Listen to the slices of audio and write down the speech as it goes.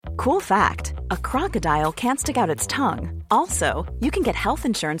Cool fact, a crocodile can't stick out its tongue. Also, you can get health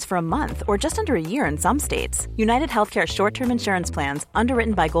insurance for a month or just under a year in some states. United Healthcare short-term insurance plans,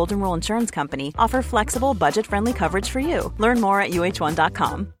 underwritten by Golden Rule Insurance Company, offer flexible, budget-friendly coverage for you. Learn more at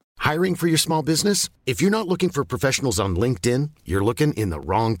uh1.com. Hiring for your small business? If you're not looking for professionals on LinkedIn, you're looking in the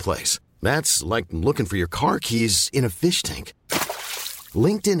wrong place. That's like looking for your car keys in a fish tank.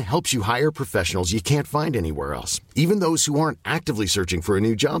 LinkedIn helps you hire professionals you can't find anywhere else, even those who aren't actively searching for a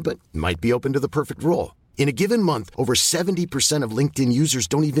new job but might be open to the perfect role. In a given month, over 70% of LinkedIn users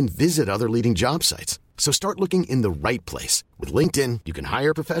don't even visit other leading job sites. So start looking in the right place. With LinkedIn, you can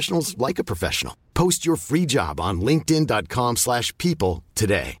hire professionals like a professional. Post your free job on linkedin.com/people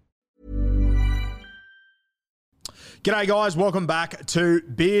today. G'day guys, welcome back to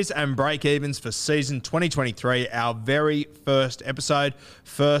Beers and Breakevens for season 2023, our very first episode,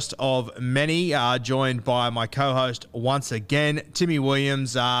 first of many, joined by my co-host once again, Timmy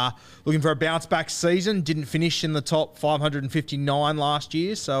Williams, looking for a bounce-back season, didn't finish in the top 559 last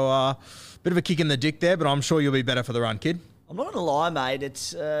year, so bit of a kick in the dick there, but I'm sure you'll be better for the run, kid. I'm not going to lie, mate,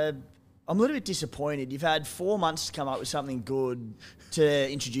 I'm a little bit disappointed. You've had 4 months to come up with something good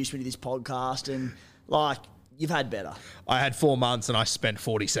to introduce me to this podcast, and you've had better. I had 4 months and I spent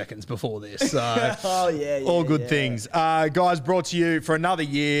 40 seconds before this. So all good things. Guys, brought to you for another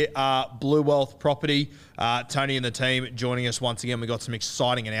year, Blue Wealth Property. Tony and the team joining us once again. We got some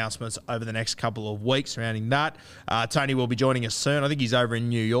exciting announcements over the next couple of weeks surrounding that. Tony will be joining us soon. I think he's over in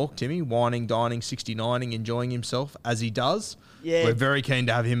New York, Timmy, wining, dining, 69ing, enjoying himself as he does. Yeah. We're very keen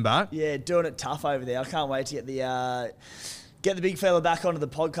to have him back. Yeah, doing it tough over there. I can't wait to get the big fella back onto the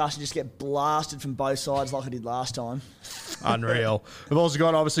podcast and just get blasted from both sides like I did last time. Unreal. We've also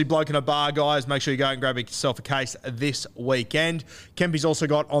got, obviously, Bloke in a Bar, guys. Make sure you go and grab yourself a case this weekend. Kempy's also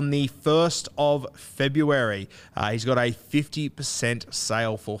got on the 1st of February, he's got a 50%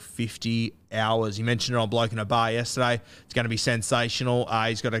 sale for 50 hours. He mentioned it on Bloke in a Bar yesterday. It's going to be sensational.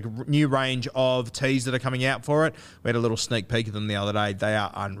 He's got a new range of teas that are coming out for it. We had a little sneak peek of them the other day. They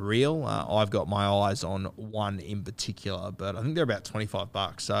are unreal. I've got my eyes on one in particular, but I think they're about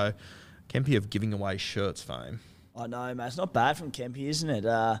 $25. So Kempy of giving away shirts fame. I know, mate. It's not bad from Kempy, isn't it?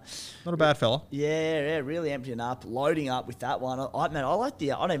 Not a bad fella. Yeah, really emptying up, loading up with that one. I like I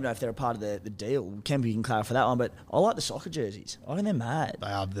don't even know if they're a part of the deal. Kempy can clarify that one, but I like the soccer jerseys. I think they're mad.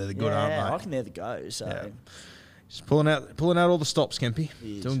 They're the good, aren't they? I reckon they're the go. So. Yeah. Just pulling out all the stops, Kempy.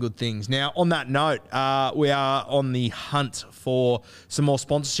 Doing good things. Now, on that note, we are on the hunt for some more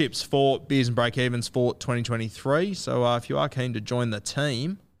sponsorships for Beers and Breakevens for 2023. So if you are keen to join the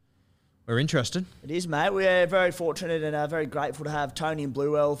team, we're interested. It is, mate. We're very fortunate and very grateful to have Tony and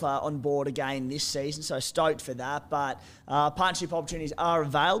Blue Wealth on board again this season, so stoked for that. But partnership opportunities are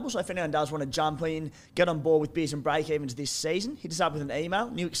available, so if anyone does want to jump in, get on board with Beers and Breakevens this season, hit us up with an email,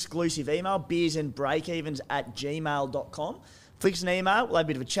 new exclusive email, beersandbreakevens@gmail.com. Flick us an email, we'll have a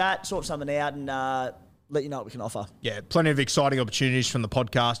bit of a chat, sort something out, and let you know what we can offer. Yeah, plenty of exciting opportunities from the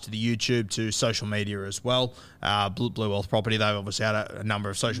podcast to the YouTube to social media as well. Blue Wealth Property, they've obviously had a number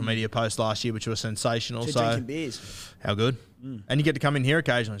of social media posts last year, which were sensational. Drinking beers. How good. And you get to come in here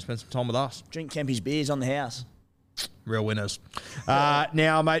occasionally, spend some time with us. Drink Kempy's beers on the house. Real winners.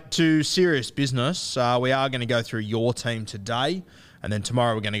 Now, mate, to serious business, we are going to go through your team today, and then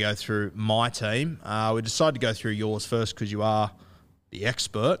tomorrow we're going to go through my team. We decided to go through yours first because you are the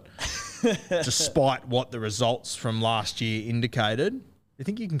expert, despite what the results from last year indicated. You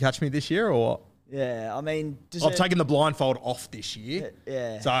think you can catch me this year or what? Yeah, I mean... I've taken the blindfold off this year.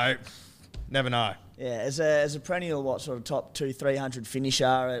 Yeah. So, never know. Yeah, as a perennial, top 200-300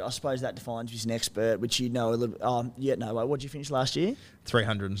 finisher, I suppose that defines you as an expert, which you know a little... what did you finish last year?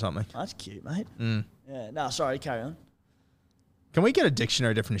 300 and something. Oh, that's cute, mate. Yeah, no, sorry, carry on. Can we get a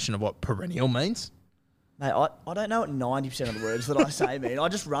dictionary definition of what perennial means? Mate, I don't know what 90% of the words that I say mean. I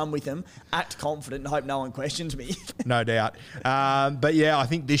just run with them, act confident, and hope no one questions me. No doubt. But yeah, I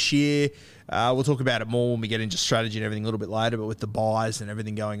think this year, we'll talk about it more when we get into strategy and everything a little bit later, but with the buys and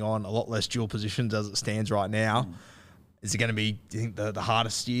everything going on, a lot less dual positions as it stands right now. Is it going to be, do you think, the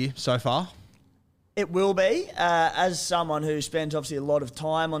hardest year so far? It will be. As someone who spends obviously a lot of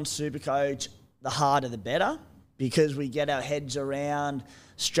time on Supercoach, the harder the better, because we get our heads around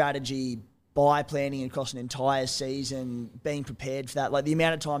strategy, buy planning across an entire season, being prepared for that. Like the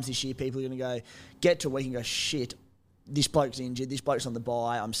amount of times this year people are going to get to a week and go, shit, this bloke's injured, this bloke's on the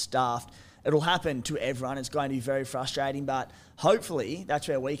buy, I'm stuffed. It'll happen to everyone. It's going to be very frustrating, but hopefully that's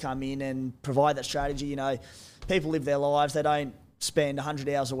where we come in and provide that strategy. You know, people live their lives. They don't spend 100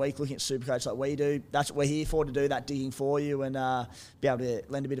 hours a week looking at Supercoach like we do. That's what we're here for, to do that digging for you and be able to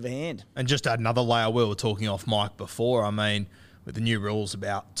lend a bit of a hand. And just add another layer, we were talking off mic before. I mean, with the new rules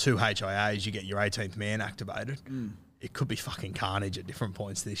about 2 HIAs, you get your 18th man activated. It could be fucking carnage at different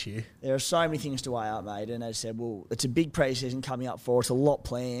points this year. There are so many things to weigh up, mate. And as I said, well, it's a big pre-season coming up for us, a lot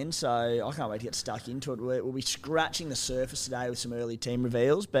planned. So I can't wait to get stuck into it. We'll be scratching the surface today with some early team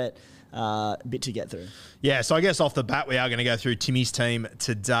reveals, but a bit to get through. Yeah, so I guess off the bat, we are going to go through Timmy's team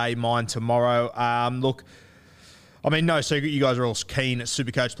today, mine tomorrow. Look, I mean, no secret, you guys are all keen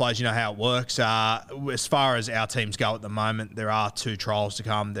Supercoach players. You know how it works. As far as our teams go at the moment, there are 2 trials to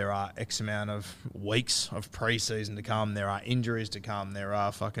come. There are X amount of weeks of pre-season to come. There are injuries to come. There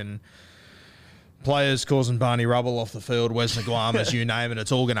are fucking players causing Barney Rubble off the field, Wes McGuamas, you name it.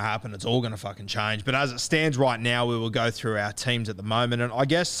 It's all going to happen. It's all going to fucking change. But as it stands right now, we will go through our teams at the moment. And I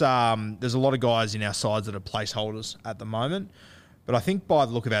guess there's a lot of guys in our sides that are placeholders at the moment. But I think by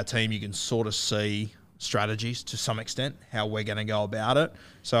the look of our team, you can sort of see strategies to some extent, how we're going to go about it.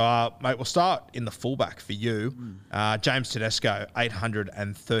 So, mate, we'll start in the fullback for you. James Tedesco,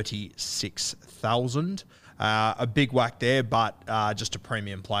 836,000. A big whack there, but just a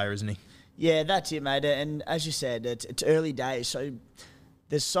premium player, isn't he? Yeah, that's it, mate. And as you said, it's early days, so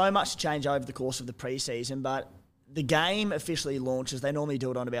there's so much to change over the course of the pre-season, but the game officially launches. They normally do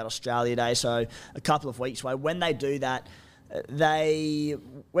it on about Australia Day, so a couple of weeks away. When they do that, those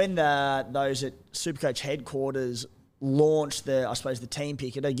at Supercoach headquarters launch the team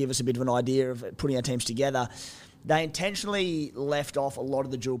picker to give us a bit of an idea of putting our teams together. They intentionally left off a lot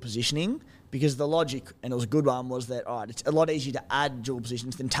of the dual positioning because the logic, and it was a good one, was that, all right, it's a lot easier to add dual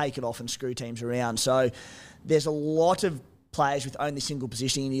positions than take it off and screw teams around. So there's a lot of players with only single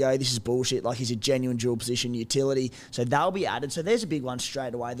positioning, and you go, this is bullshit, like he's a genuine dual position utility. So they'll be added. So there's a big one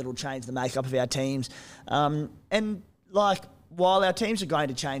straight away that'll change the makeup of our teams. While our teams are going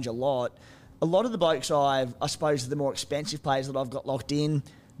to change a lot of the blokes I suppose the more expensive players that I've got locked in,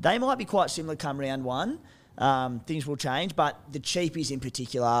 they might be quite similar come round one. Things will change, but the cheapies in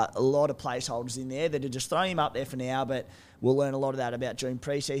particular, a lot of placeholders in there that are just throwing him up there for now, but we'll learn a lot of that about during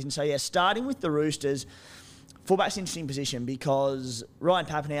pre-season. So, yeah, starting with the Roosters, fullback's an interesting position because Ryan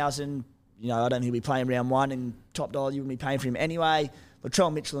Papenhuyzen, I don't think he'll be playing round one, and top dollar, you wouldn't be paying for him anyway.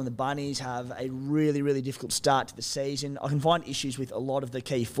 Latrell Mitchell and the Bunnies have a really, really difficult start to the season. I can find issues with a lot of the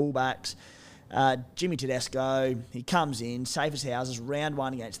key fullbacks. Jimmy Tedesco, he comes in, safe as houses, round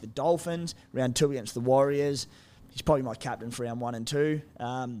one against the Dolphins, round two against the Warriors. He's probably my captain for round 1 and 2.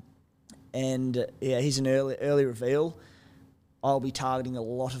 He's an early reveal. I'll be targeting a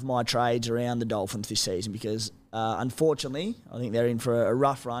lot of my trades around the Dolphins this season because, unfortunately, I think they're in for a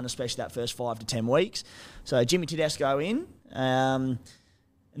rough run, especially that first 5 to 10 weeks. So Jimmy Tedesco in, and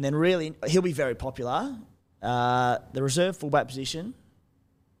then really he'll be very popular. The reserve fullback position,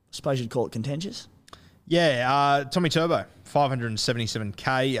 I suppose you'd call it contentious. Yeah, Tommy Turbo,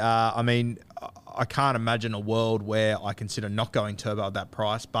 577K. I can't imagine a world where I consider not going Turbo at that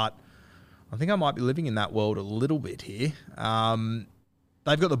price, but I think I might be living in that world a little bit here.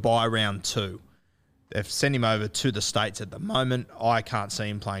 They've got the bye round 2. They've sent him over to the States at the moment. I can't see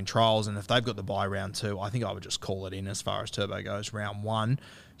him playing trials, and if they've got the bye round 2, I think I would just call it in as far as Turbo goes round 1.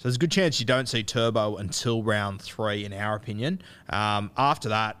 So there's a good chance you don't see Turbo until round 3, in our opinion. After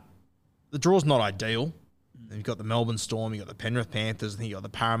that, the draw's not ideal. You've got the Melbourne Storm, you've got the Penrith Panthers, I think you've got the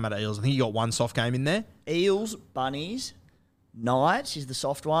Parramatta Eels. I think you got one soft game in there. Eels, Bunnies, Knights is the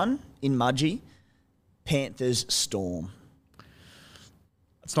soft one in Mudgee. Panthers, Storm.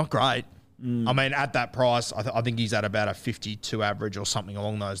 It's not great. At that price, I think he's at about a 52 average or something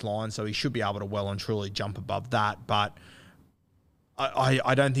along those lines, so he should be able to well and truly jump above that. But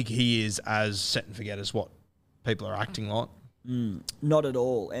I don't think he is as set and forget as what people are acting like. Not at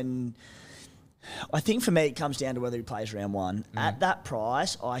all. And I think for me, it comes down to whether he plays round 1. At that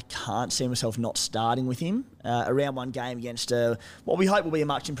price, I can't see myself not starting with him. A round 1 game against what we hope will be a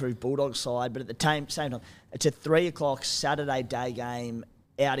much improved Bulldogs side, but at the same time, it's a 3 o'clock Saturday day game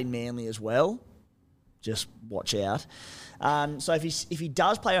out in Manly as well. Just watch out. So if he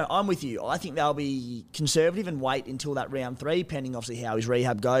does play, I'm with you. I think they'll be conservative and wait until that round 3, pending obviously how his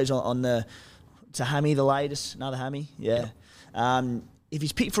rehab goes on the... It's a hammy, the latest. Another hammy, yeah. If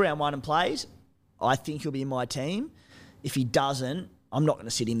he's picked for round 1 and plays, I think he'll be in my team. If he doesn't, I'm not going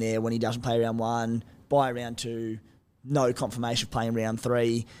to sit him there when he doesn't play round 1, buy round 2, no confirmation of playing round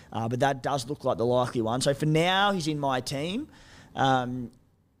 3. But that does look like the likely one. So for now, he's in my team.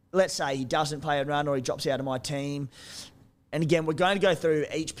 Let's say he doesn't play a run or he drops out of my team. And again, we're going to go through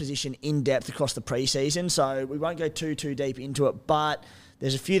each position in depth across the pre-season, so we won't go too deep into it. But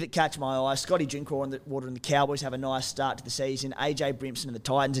there's a few that catch my eye. Scotty Drinkwater and the Cowboys have a nice start to the season. AJ Brimson and the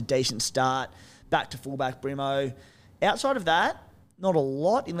Titans, a decent start. Back to fullback Brimo. Outside of that, not a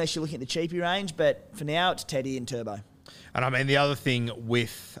lot unless you're looking at the cheapy range. But for now, it's Teddy and Turbo. And I mean, the other thing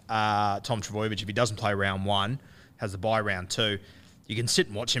with Tom Trbojevic, if he doesn't play round 1, has the bye round 2, you can sit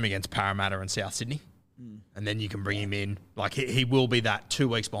and watch him against Parramatta and South Sydney. And then you can bring him in. Like, he will be that 2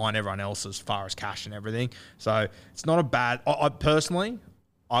 weeks behind everyone else as far as cash and everything. So it's not a bad... I personally,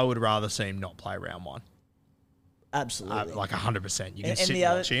 I would rather see him not play round 1. Absolutely. Like 100%. You can sit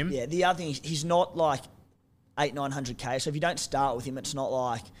and watch him. Yeah, the other thing is he's not like 800-900K. So if you don't start with him, it's not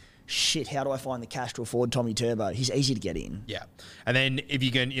like, shit, how do I find the cash to afford Tommy Turbo? He's easy to get in. Yeah. And then if you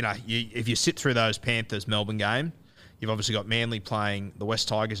can, if you sit through those Panthers-Melbourne game, you've obviously got Manly playing the West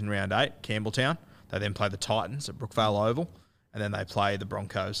Tigers in round 8, Campbelltown. They then play the Titans at Brookvale Oval, and then they play the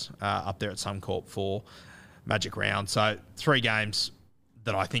Broncos up there at Suncorp for Magic Round. So 3 games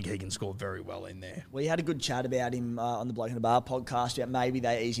that I think he can score very well in there. We had a good chat about him on the Bloke in the Bar podcast about maybe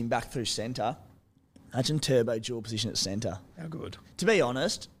they ease him back through centre. Imagine Turbo dual position at centre. How good. To be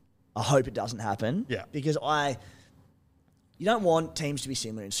honest, I hope it doesn't happen. Yeah. Because you don't want teams to be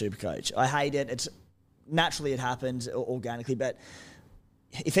similar in Supercoach. I hate it. Naturally it happens organically, but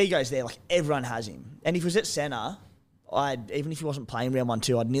if he goes there, like, everyone has him. And if he was at centre, even if he wasn't playing round 1,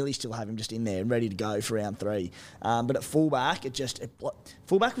 2, I'd nearly still have him just in there and ready to go for round 3. But at fullback,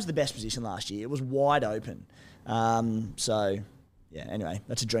 fullback was the best position last year. It was wide open. Yeah, anyway,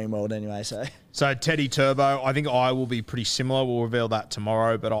 that's a dream world anyway. So Teddy Turbo, I think I will be pretty similar. We'll reveal that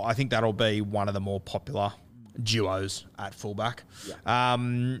tomorrow, but I think that'll be one of the more popular duos at fullback.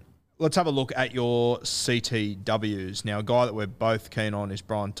 Yeah. Let's have a look at your CTWs. Now, a guy that we're both keen on is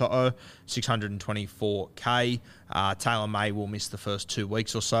Brian To'o, 624K. Taylor May will miss the first 2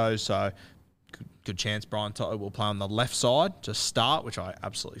 weeks or so good chance Brian To'o will play on the left side to start, which I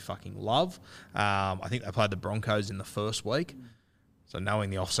absolutely fucking love. I think they played the Broncos in the first week. So knowing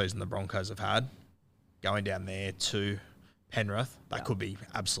the off-season the Broncos have had, going down there to Penrith, that could be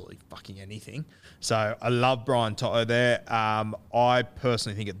absolutely fucking anything. So I love Brian To'o there. I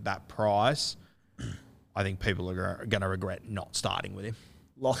personally think at that price, I think people are going to regret not starting with him.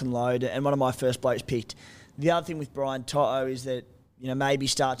 Lock and load, and one of my first blokes picked. The other thing with Brian To'o is that, maybe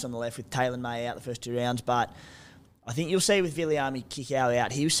starts on the left with Taylor May out the first 2 rounds, but I think you'll see with Viliami Kikau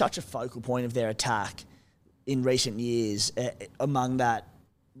out, he was such a focal point of their attack in recent years among that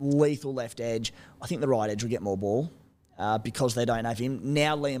lethal left edge. I think the right edge will get more ball. Because they don't have him.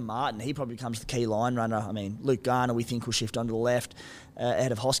 Now Liam Martin, he probably becomes the key line runner. I mean, Luke Garner we think will shift onto the left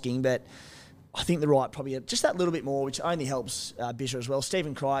ahead of Hosking, but I think the right probably just that little bit more, which only helps Bisher as well.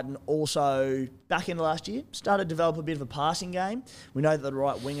 Stephen Crichton also, back into last year, started to develop a bit of a passing game. We know that the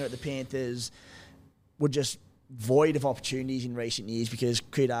right winger at the Panthers were just void of opportunities in recent years because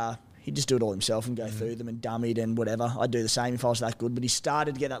Critter, he'd just do it all himself and go through them and dummied and whatever. I'd do the same if I was that good, but he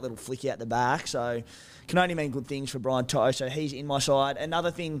started to get that little flicky out the back, so can only mean good things for Brian To'o, so he's in my side.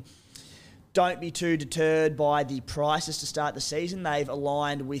 Another thing, don't be too deterred by the prices to start the season. They've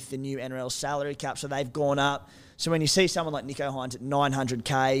aligned with the new NRL salary cap, so they've gone up. So when you see someone like Nico Hines at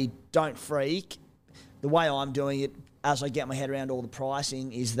 900K, don't freak. The way I'm doing it, as I get my head around all the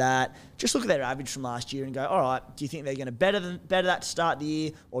pricing, is that just look at their average from last year and go, all right, do you think they're going to better that to start the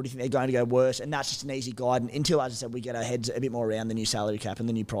year, or do you think they're going to go worse? And that's just an easy guide until, as I said, we get our heads a bit more around the new salary cap and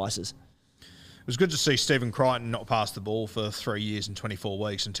the new prices. It was good to see Stephen Crichton not pass the ball for 3 years and 24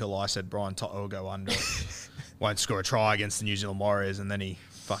 weeks until I said Brian To'o will go under. Won't score a try against the New Zealand Warriors, and then he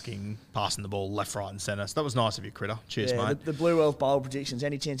fucking passing the ball left, right and centre. So that was nice of you, Critter. Cheers, mate. The Blue Wealth Bowl predictions.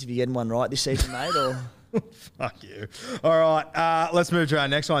 Any chance of you getting one right this season, mate? Or Fuck you. All right, let's move to our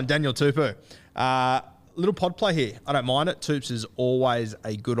next one. Daniel Tupou. Little pod play here. I don't mind it. Tupes is always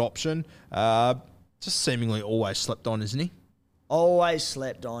a good option. Just seemingly always slept on, isn't he? Always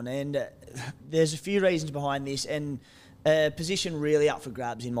slept on, and there's a few reasons behind this, and a position really up for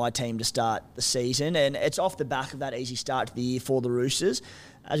grabs in my team to start the season, and it's off the back of that easy start to the year for the Roosters.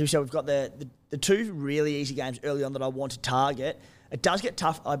 As we said, we've got the 2 really easy games early on that I want to target. It does get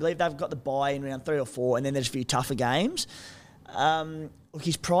tough. I believe they've got the bye in round 3 or 4, and then there's a few tougher games. Look,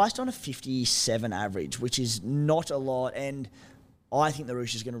 he's priced on a 57 average, which is not a lot, and I think the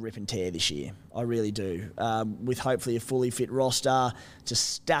Roosters are going to rip and tear this year. I really do. With hopefully a fully fit roster, it's a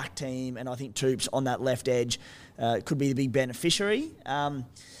stacked team, and I think Tupes on that left edge could be the big beneficiary. As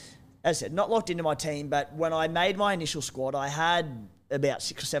I said, not locked into my team, but when I made my initial squad, I had about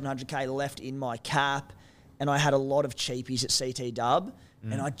 600 or 700k left in my cap, and I had a lot of cheapies at CT Dub,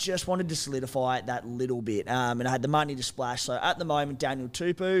 and I just wanted to solidify it that little bit. And I had the money to splash. So at the moment, Daniel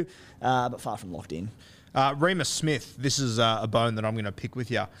Tupou, but far from locked in. Remus Smith, this is a bone that I'm going to pick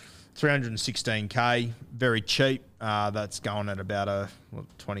with you. 316K, very cheap. That's going at about a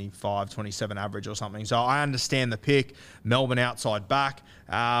 25, 27 average or something. So I understand the pick. Melbourne outside back.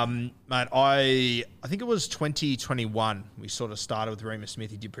 Mate, I think it was 2021 we sort of started with Remus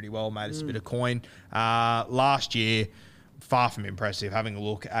Smith. He did pretty well, made us a bit of coin. Last year, far from impressive. Having a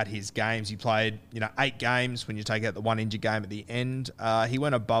look at his games, he played 8 games when you take out the one injured game at the end. He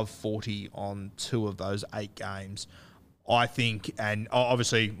went above 40 on 2 of those 8 games. I think, and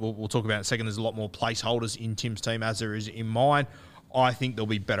obviously we'll talk about it in a second, there's a lot more placeholders in Tim's team as there is in mine. I think there'll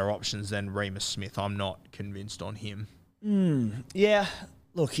be better options than Remus Smith. I'm not convinced on him. Yeah,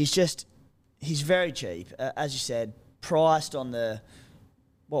 look, he's very cheap. As you said, priced on the,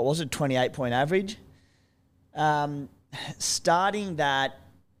 28-point average. Starting that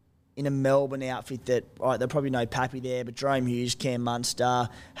in a Melbourne outfit that, all right, there'll probably no Pappy there, but Jerome Hughes, Cam Munster,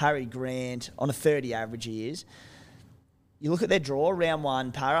 Harry Grant, on a 30 average he is. You look at their draw, round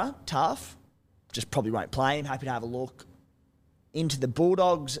 1, Para, tough. Just probably won't play him. Happy to have a look into the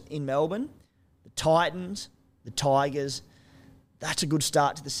Bulldogs in Melbourne, the Titans, the Tigers. That's a good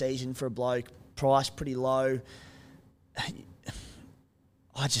start to the season for a bloke. Price pretty low.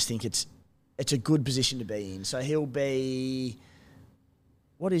 I just think it's a good position to be in. So he'll be,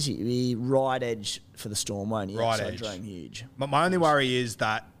 what is he? He'll be right edge for the Storm, won't he? Right outside edge. Jerome Hughes. But my only worry is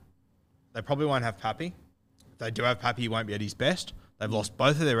that they probably won't have Pappy. They do have Pappy, he won't be at his best. They've lost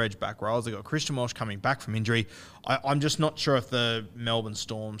both of their edge back rows. They've got Christian Walsh coming back from injury. I'm just not sure if the Melbourne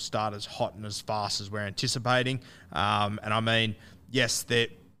Storm start as hot and as fast as we're anticipating. And I mean, yes, they're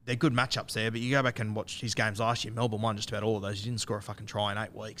good matchups there, but you go back and watch his games last year, Melbourne won just about all of those. He didn't score a fucking try in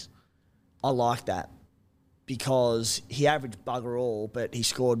 8 weeks. I like that because he averaged bugger all, but he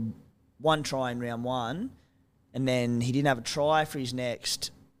scored 1 try in round 1, and then he didn't have a try for his next.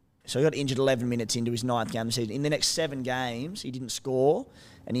 So he got injured 11 minutes into his 9th game of the season. In the next 7 games, he didn't score,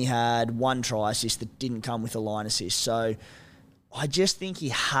 and he had 1 try assist that didn't come with a line assist. So I just think he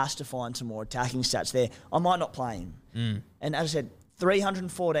has to find some more attacking stats there. I might not play him. And as I said,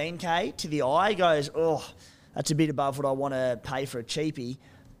 314K to the eye goes, that's a bit above what I want to pay for a cheapie.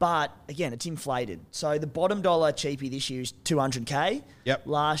 But, again, it's inflated. So the bottom dollar cheapie this year is 200K. Yep.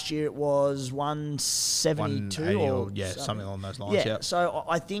 Last year it was 172 or something along those lines. Yeah, Yep. so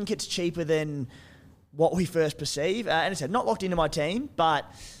I think it's cheaper than what we first perceive. And I said, not locked into my team,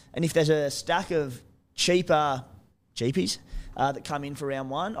 and if there's a stack of cheaper cheapies that come in for round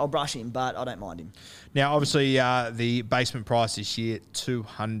 1, I'll brush him, but I don't mind him. Now, obviously, the basement price this year,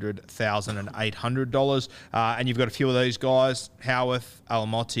 $200,800. And you've got a few of these guys, Howarth,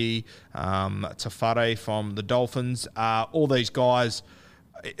 Alamotti, Tafare from the Dolphins. All these guys,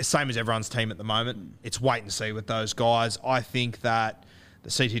 same as everyone's team at the moment. It's wait and see with those guys. I think that the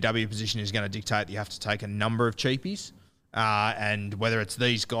CTW position is going to dictate that you have to take a number of cheapies. And whether it's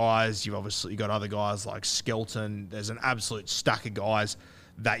these guys, you've obviously got other guys like Skelton. There's an absolute stack of guys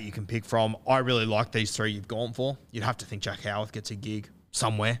that you can pick from. I really like these 3 you've gone for. You'd have to think Jack Howarth gets a gig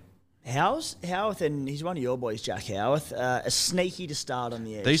somewhere. Howarth, and he's one of your boys, Jack Howarth, a sneaky to start on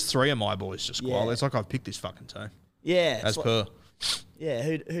the edge. These 3 are my boys, just squall. Yeah. It's like I've picked this fucking team. Yeah. As per. Yeah,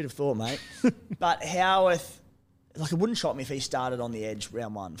 who'd have thought, mate? But Howarth, it wouldn't shock me if he started on the edge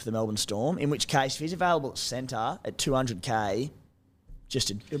round 1 for the Melbourne Storm, in which case, if he's available at centre at 200K,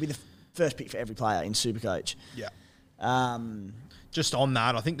 it'll be the first pick for every player in Supercoach. Yeah. Just on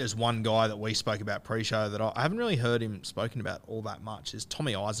that, I think there's one guy that we spoke about pre-show that I haven't really heard him spoken about all that much, is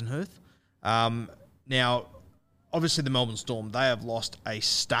Tommy Eisenhuth. Now, obviously the Melbourne Storm, they have lost a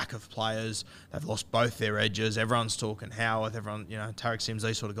stack of players. They've lost both their edges. Everyone's talking Howarth, Tarek Sims,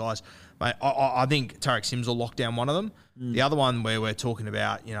 these sort of guys. Mate, I think Tarek Sims will lock down one of them. The other one where we're talking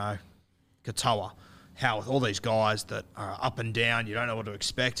about, Katoa, Howarth, all these guys that are up and down, you don't know what to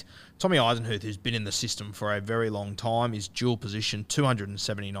expect. Tommy Eisenhuth, who's been in the system for a very long time, is dual position,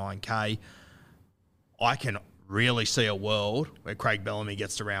 279K. I can really see a world where Craig Bellamy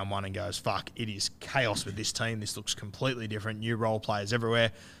gets to round 1 and goes, fuck, it is chaos with this team. This looks completely different. New role players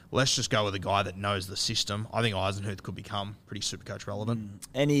everywhere. Let's just go with a guy that knows the system. I think Eisenhuth could become pretty Supercoach relevant.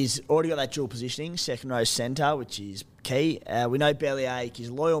 And he's already got that dual positioning, second row centre, which is key. We know Bellyache, he's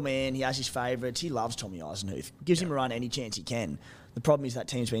a loyal man. He has his favourites. He loves Tommy Eisenhuth. Gives him a run any chance he can. The problem is that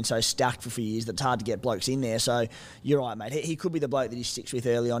team's been so stacked for a few years that it's hard to get blokes in there. So you're right, mate. He could be the bloke that he sticks with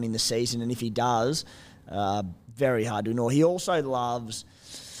early on in the season. And if he does, very hard to ignore. He also loves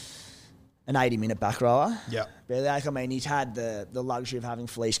an 80-minute back rower. Yeah. Bellyache, he's had the luxury of having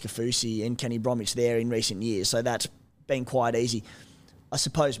Felice Kafusi and Kenny Bromwich there in recent years. So that's been quite easy. I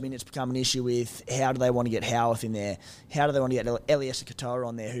suppose minutes become an issue with how do they want to get Howarth in there? How do they want to get Eliesa Katoa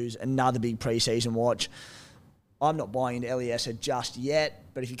on there, who's another big pre-season watch? I'm not buying into Eliesa just yet,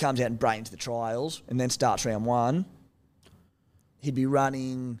 but if he comes out and breaks into the trials and then starts round 1, he'd be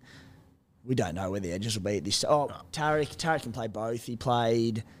running... We don't know where the edges will be at this... Oh, Tarek can play both. He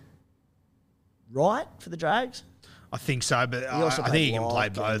played right for the Drags. I think so, but I think he can play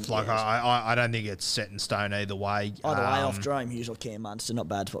both. I don't think it's set in stone either way. Either way, off Jerome Hughes or Cam Munster, not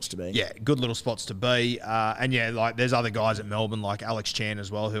bad spots to be. Yeah, good little spots to be. There's other guys at Melbourne like Alex Chan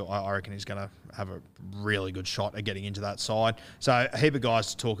as well, who I reckon is going to have a really good shot at getting into that side. So a heap of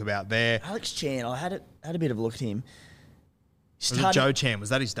guys to talk about there. Alex Chan, I had a bit of a look at him. Was it Joe Chan? Was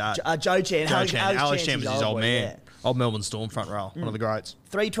that his dad? Joe Chan. Alex Chan was his old man. Yeah. Old Melbourne Storm front row. One of the greats.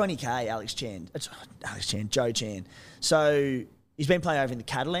 320k, Joe Chan. So he's been playing over in the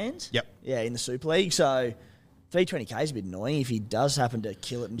Catalans. Yep. Yeah, in the Super League. So 320k is a bit annoying if he does happen to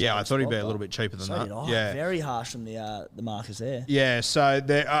kill it. I thought he'd be a little bit cheaper than that. Yeah, very harsh from the markers there. Yeah, so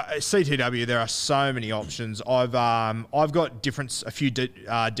there CTW, there are so many options. I've got a few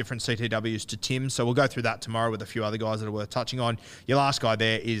different CTWs to Tim, so we'll go through that tomorrow with a few other guys that are worth touching on. Your last guy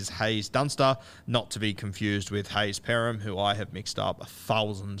there is Hayes Dunster, not to be confused with Hayes Perham, who I have mixed up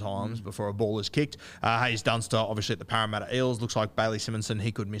 1,000 times before a ball is kicked. Hayes Dunster, obviously at the Parramatta Eels, looks like Bailey Simonson,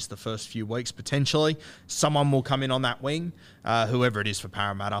 he could miss the first few weeks potentially. Someone will come in on that wing, whoever it is for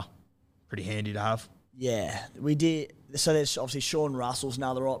Parramatta. Pretty handy to have. Yeah, we did. So there's obviously Sean Russell's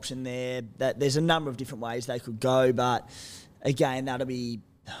another option there. There's a number of different ways they could go, but again, that'll be,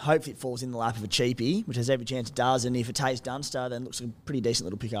 hopefully it falls in the lap of a cheapie, which has every chance it does, and if it takes Dunster, then it looks like a pretty decent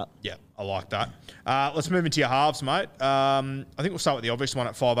little pickup. Yeah, I like that. Let's move into your halves, mate. I think we'll start with the obvious one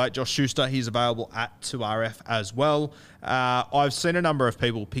at 5'8". Josh Schuster, he's available at 2RF as well. I've seen a number of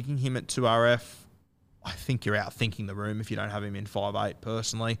people picking him at 2RF. I think you're out thinking the room if you don't have him in 5'8",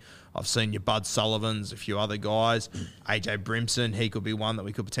 personally. I've seen your Bud Sullivans, a few other guys. AJ Brimson, he could be one that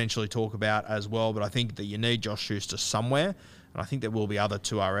we could potentially talk about as well. But I think that you need Josh Schuster somewhere. And I think there will be other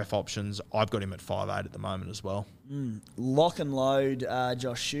 2RF options. I've got him at 5'8" at the moment as well. Lock and load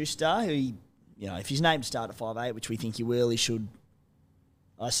Josh Schuster, who, if he's named to start at 5'8", which we think he will, he should...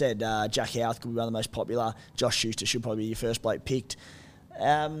 I said Jack Howarth could be one of the most popular. Josh Schuster should probably be your first bloke picked.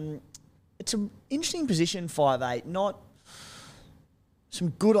 It's an interesting position, 5'8". Not some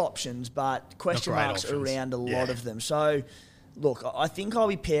good options, but question marks around a lot of them. So, look, I think I'll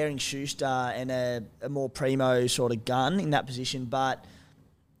be pairing Schuster and a more primo sort of gun in that position. But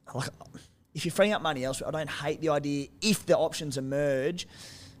if you're freeing up money elsewhere, I don't hate the idea, if the options emerge,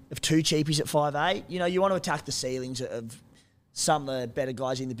 of two cheapies at 5'8". You want to attack the ceilings of some of the better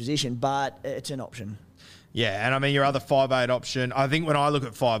guys in the position, but it's an option. Yeah, and I mean, your other 5'8" option, I think when I look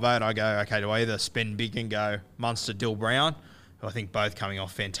at 5'8", I go, okay, do I either spend big and go Munster, Dill Brown, who I think both coming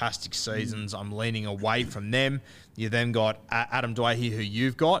off fantastic seasons. I'm leaning away from them. You then got Adam Dwyer, who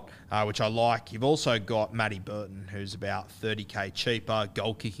you've got, which I like. You've also got Matty Burton, who's about 30k cheaper,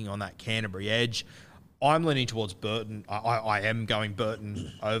 goal kicking on that Canterbury edge. I'm leaning towards Burton. I am going Burton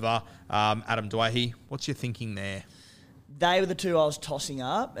over Adam Dwyer. What's your thinking there? They were the two I was tossing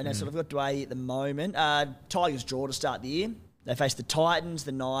up, and I sort of got Dwayne at the moment. Tigers draw to start the year. They face the Titans,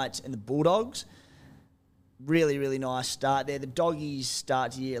 the Knights, and the Bulldogs. Really, really nice start there. The Doggies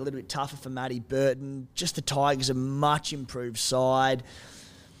start the year a little bit tougher for Matty Burton. Just the Tigers a much improved side.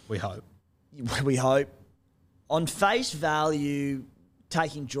 We hope. We hope. On face value,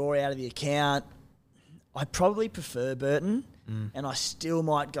 taking draw out of the account, I probably prefer Burton, and I still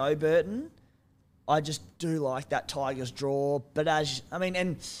might go Burton. I just do like that Tigers draw. But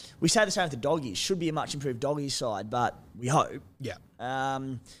and we say the same with the Doggies. Should be a much improved Doggies side, but we hope. Yeah.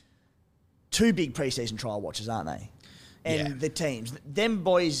 Two big preseason trial watches, aren't they? And the teams. Them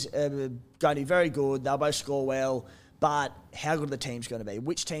boys are going to be very good. They'll both score well. But how good are the teams going to be?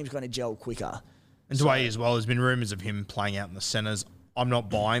 Which team's going to gel quicker? And Dwayne as well, there's been rumours of him playing out in the centres. I'm not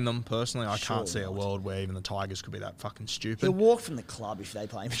buying them personally. I can't see a world where even the Tigers could be that fucking stupid. He'll walk from the club if they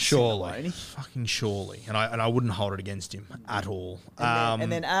play him. Surely, fucking surely. And I wouldn't hold it against him at all.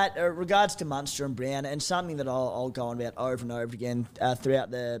 And then at regards to Munster and Brown, and something that I'll go on about over and over again throughout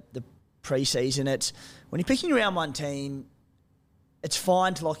the pre-season, it's when you're picking around one team, it's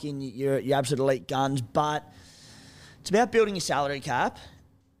fine to lock in your absolute elite guns, but it's about building your salary cap.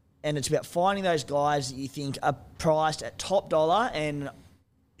 And it's about finding those guys that you think are priced at top dollar and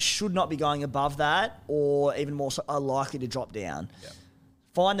should not be going above that, or even more so are likely to drop down. Yep.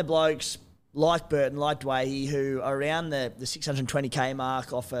 Find the blokes like Burton, like Dwayne, who are around the 620k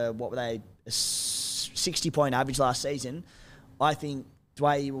mark off a 60-point average last season. I think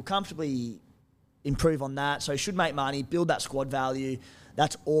Dwayne will comfortably improve on that. So he should make money, build that squad value.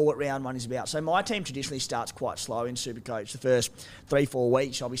 That's all what round one is about. So my team traditionally starts quite slow in Supercoach. The first 3-4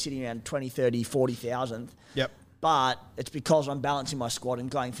 weeks, I'll be sitting around 20, 30, 40,000. Yep. But it's because I'm balancing my squad and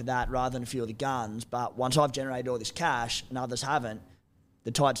going for that rather than a few of the guns. But once I've generated all this cash and others haven't,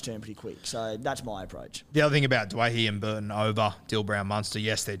 the tides turn pretty quick. So that's my approach. The other thing about Dwayne and Burton over Dill Brown Munster,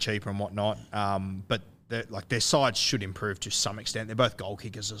 yes, they're cheaper and whatnot, but their sides should improve to some extent. They're both goal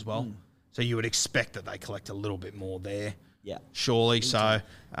kickers as well. So you would expect that they collect a little bit more there. Yeah. Surely. So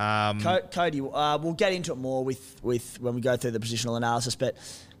Cody, we'll get into it more with when we go through the positional analysis, but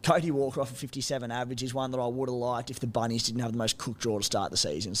Cody Walker off a 57 average is one that I would have liked if the Bunnies didn't have the most cooked draw to start the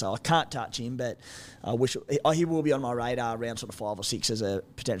season. So I can't touch him, but I wish he will be on my radar around sort of 5 or 6 as a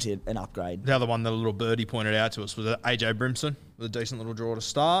potentially an upgrade. The other one that a little birdie pointed out to us was AJ Brimson with a decent little draw to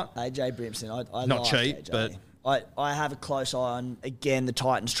start. AJ Brimson, I not like cheap, AJ. but I have a close eye on, again, the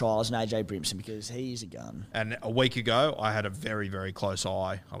Titans trials and AJ Brimson because he's a gun. And a week ago, I had a very, very close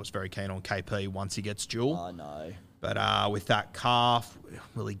eye. I was very keen on KP once he gets dual. I know. But with that calf,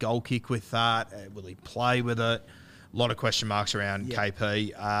 will he goal kick with that? Will he play with it? A lot of question marks around KP.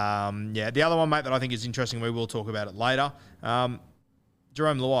 The other one, mate, that I think is interesting, we will talk about it later,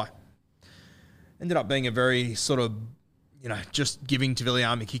 Jerome Luai. Ended up being a very sort of, just giving to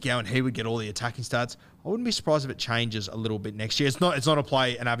Viliami Kikau and he would get all the attacking stats. I wouldn't be surprised if it changes a little bit next year. It's not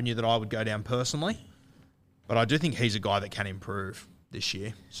an avenue that I would go down personally, but I do think he's a guy that can improve this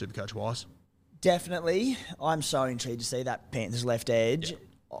year, Supercoach-wise. Definitely. I'm so intrigued to see that Panthers left edge.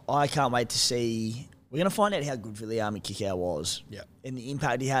 Yeah. I can't wait to see. We're going to find out how good Viliami Kikau was. Yeah. And the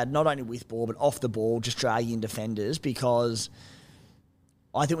impact he had, not only with ball, but off the ball, just dragging defenders, because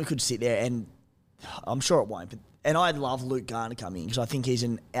I think we could sit there and I'm sure it won't. And I'd love Luke Garner coming because I think he's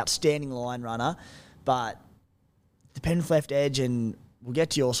an outstanding line runner. But the Penrith left edge, and we'll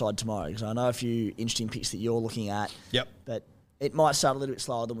get to your side tomorrow because I know a few interesting picks that you're looking at. Yep. But it might start a little bit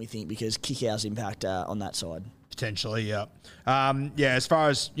slower than we think because Kikau's impact on that side. Potentially, yeah. As far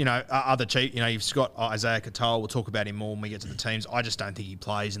as, other cheap, you've got Isaiah Katoa. We'll talk about him more when we get to the teams. I just don't think he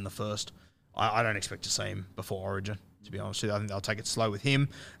plays in the first. I don't expect to see him before Origin, to be honest with you. I think they'll take it slow with him.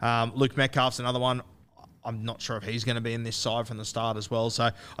 Luke Metcalf's another one. I'm not sure if he's going to be in this side from the start as well. So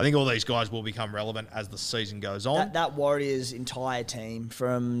I think all these guys will become relevant as the season goes on. That Warriors' entire team,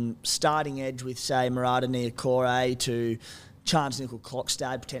 from starting edge with, say, Murata Niokore to Chance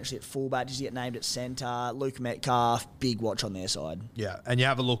Nickel-Klokstad, potentially at fullback, does he get named at centre? Luke Metcalf, big watch on their side. Yeah, and you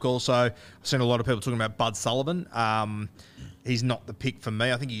have a look also. I've seen a lot of people talking about Bud Sullivan. He's not the pick for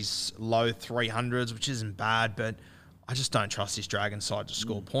me. I think he's low 300s, which isn't bad, but I just don't trust this Dragons side to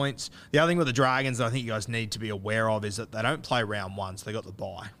score points. The other thing with the Dragons that I think you guys need to be aware of is that they don't play round one, so they got the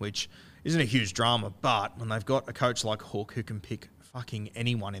bye, which isn't a huge drama. But when they've got a coach like Hook who can pick fucking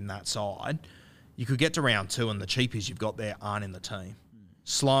anyone in that side, you could get to round 2 and the cheapies you've got there aren't in the team.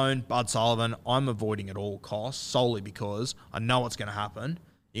 Sloan, Bud Sullivan, I'm avoiding at all costs solely because I know what's going to happen.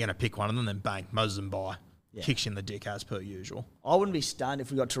 You're going to pick one of them, then bang, Moses and bye. Yeah. Kicks in the dick as per usual. I wouldn't be stunned if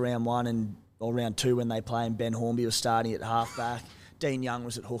we got to round 1 or round 2 when they play and Ben Hornby was starting at halfback. Dean Young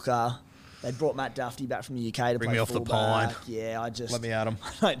was at hooker. They brought Matt Duffy back from the UK to bring play me off fullback. the pine. Yeah, let me at him.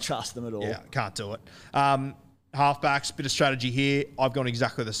 I don't trust them at all. Yeah, can't do it. Halfbacks, bit of strategy here. I've gone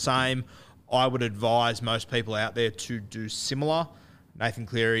exactly the same. I would advise most people out there to do similar. Nathan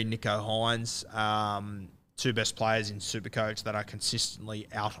Cleary, Nico Hines, 2 best players in Supercoach that are consistently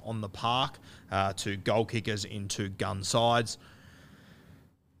out on the park, 2 goal kickers in 2 gun sides.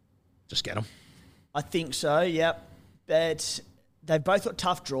 Just get them. I think so, yep. But they've both got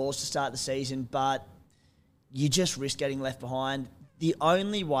tough draws to start the season, but you just risk getting left behind. The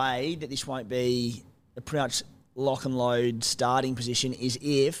only way that this won't be a pretty much lock and load starting position is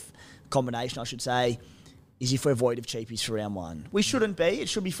if, combination I should say, is if we're void of cheapies for round 1. We shouldn't be. It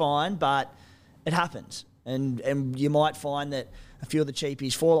should be fine, but it happens. And you might find that a few of the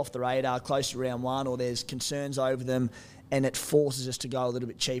cheapies fall off the radar close to round 1, or there's concerns over them, and it forces us to go a little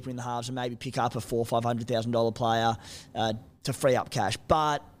bit cheaper in the halves and maybe pick up a $400,000 or $500,000 player to free up cash.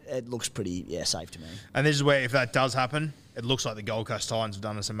 But it looks pretty safe to me. And this is where, if that does happen, it looks like the Gold Coast Titans have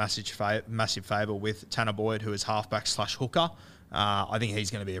done us a massive favour with Tanner Boyd, who is halfback / hooker. I think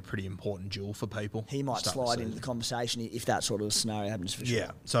he's going to be a pretty important duel for people. He might slide into the conversation if that sort of scenario happens for sure.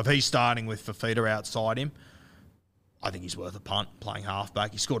 Yeah, so if he's starting with Fafita outside him, I think he's worth a punt playing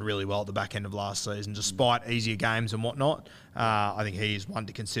halfback. He scored really well at the back end of last season, despite easier games and whatnot. I think he's one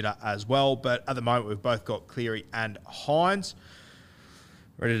to consider as well. But at the moment, we've both got Cleary and Hines.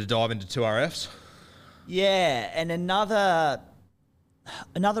 Ready to dive into 2 RFs? Yeah, and another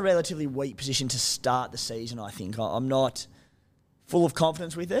relatively weak position to start the season, I think. I'm not full of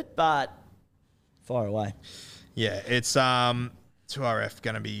confidence with it, but Fire away. Yeah, it's 2RF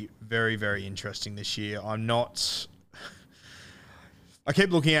going to be very, very interesting this year. I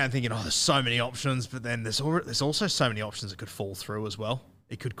keep looking at it and thinking, there's so many options, but then there's also so many options that could fall through as well.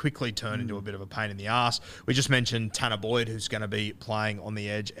 It could quickly turn into a bit of a pain in the ass. We just mentioned Tanner Boyd, who's going to be playing on the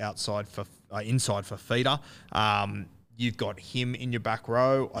edge inside for feeder. You've got him in your back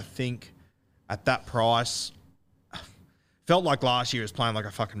row. I think at that price, felt like last year he was playing like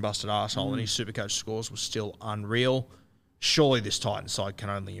a fucking busted arsehole and his Supercoach scores were still unreal. Surely this Titans side can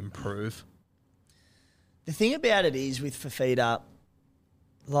only improve. The thing about it is with Fafita,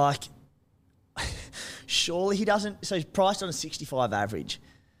 like, surely he doesn't... So he's priced on a 65 average.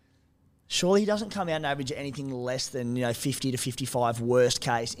 Surely he doesn't come out and average anything less than 50 to 55 worst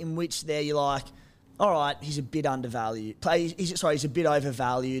case, in which there you're like, all right, he's a bit undervalued. He's a bit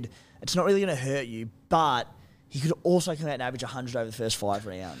overvalued. It's not really going to hurt you, but he could also come out and average 100 over the first 5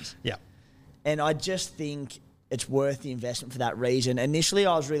 rounds. Yeah. And I just think it's worth the investment for that reason. Initially,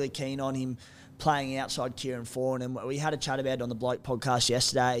 I was really keen on him playing outside Kieran Foran, and we had a chat about it on the Bloke podcast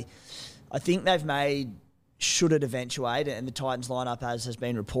yesterday. I think they've made, should it eventuate, and the Titans lineup as has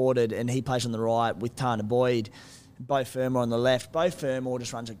been reported, and he plays on the right with Tanner Boyd, Beau Fermor on the left. Beau Fermor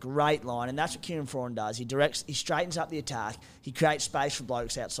just runs a great line, and that's what Kieran Foran does. He straightens up the attack, he creates space for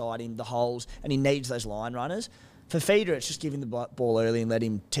blokes outside him, the holes, and he needs those line runners. For Feeder, it's just give him the ball early and let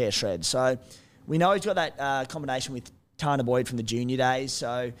him tear shreds. So we know he's got that combination with Tanner Boyd from the junior days,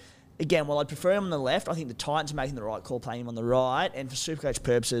 so... Again, while I'd prefer him on the left, I think the Titans are making the right call playing him on the right. And for Supercoach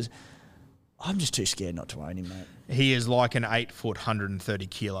purposes, I'm just too scared not to own him, mate. He is like an 8 foot, 130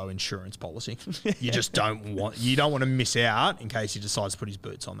 kilo insurance policy. You just don't want to miss out in case he decides to put his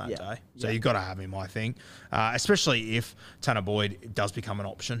boots on that day. So you've got to have him, I think, especially if Tanner Boyd does become an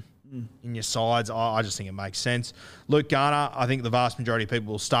option in your sides. I just think it makes sense. Luke Garner, I think the vast majority of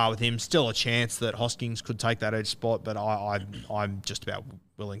people will start with him. Still a chance that Hoskins could take that edge spot, but I'm just about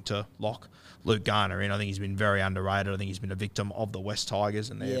willing to lock Luke Garner in. I think he's been very underrated. I think he's been a victim of the West Tigers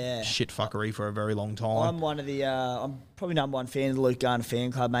and their shit fuckery for a very long time. I'm probably number one fan of the Luke Garner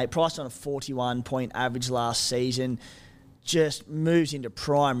fan club, mate. Priced on a 41-point average last season. Just moves into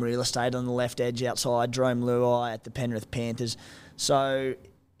prime real estate on the left edge outside Jerome Luai at the Penrith Panthers. So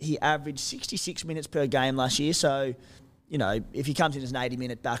he averaged 66 minutes per game last year. So, if he comes in as an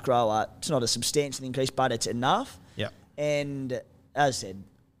 80-minute back rower, it's not a substantial increase, but it's enough. Yeah. And as I said,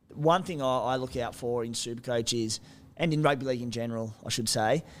 one thing I look out for in Supercoach is, and in rugby league in general, I should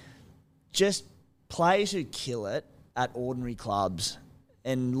say, just players who kill it at ordinary clubs.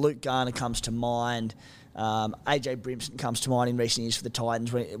 And Luke Garner comes to mind. AJ Brimson comes to mind in recent years for the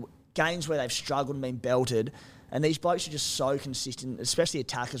Titans. Games where they've struggled and been belted. And these blokes are just so consistent, especially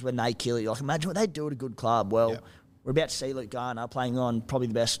attackers when they kill it. Like, imagine what they do at a good club. Well, we're about to see Luke Garner playing on probably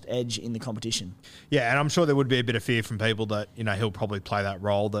the best edge in the competition. Yeah, and I'm sure there would be a bit of fear from people that, he'll probably play that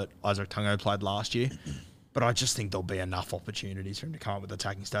role that Isaac Tungo played last year. But I just think there'll be enough opportunities for him to come up with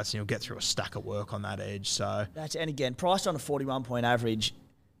attacking stats and he'll get through a stack of work on that edge. So and again, priced on a 41-point average,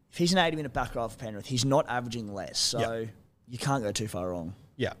 if he's an 80-minute back row for Penrith, he's not averaging less. So you can't go too far wrong.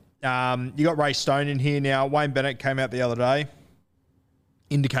 Yeah. You got Ray Stone in here now. Wayne Bennett came out the other day,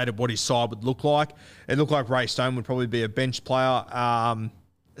 indicated what his side would look like. It looked like Ray Stone would probably be a bench player.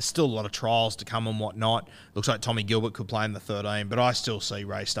 There's still a lot of trials to come and whatnot. Looks like Tommy Gilbert could play in the 13, but I still see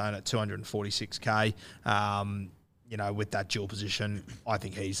Ray Stone at 246K. With that dual position, I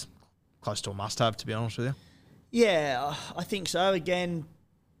think he's close to a must-have, to be honest with you. Yeah, I think so. Again,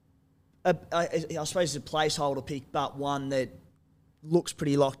 I suppose it's a placeholder pick, but one that looks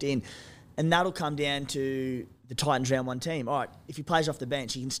pretty locked in. And that'll come down to the Titans round one team. All right, if he plays off the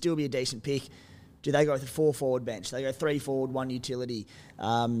bench, he can still be a decent pick. Do they go with a 4-forward bench? Do they go 3 forward, 1 utility?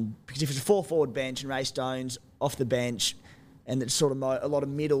 Because if it's a 4-forward bench and Ray Stone's off the bench and it's sort of a lot of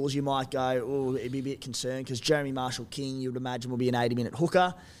middles, you might go, oh, it'd be a bit concerned because Jeremy Marshall-King, you would imagine, will be an 80-minute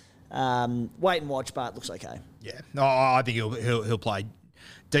hooker. Wait and watch, but it looks okay. Yeah, no, I think he'll play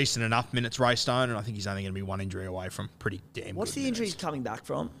decent enough minutes, Ray Stone, and I think he's only going to be one injury away from pretty damn What's good the injury he's minutes. coming back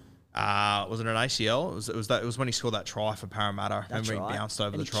from? Was it an ACL? It was when he scored that try for Parramatta. That's Remember right. he bounced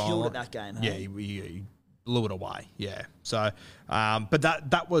over and the try. He killed it that game. Hey? Yeah, he blew it away. Yeah. So, but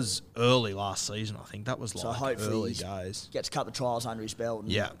that was early last season. I think that was like hopefully early days. Gets a couple of trials under his belt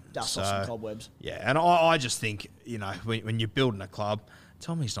and dust off some cobwebs. Yeah, and I just think when you're building a club,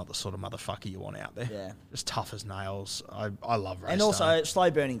 tell me he's not the sort of motherfucker you want out there. Yeah. Just tough as nails. I love Ray And Stone. also,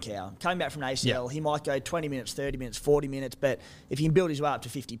 slow burning cow. Coming back from an ACL, he might go 20 minutes, 30 minutes, 40 minutes, but if he can build his way up to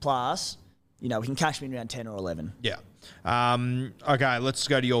 50 plus, we can cash him in around 10 or 11. Yeah. Okay, let's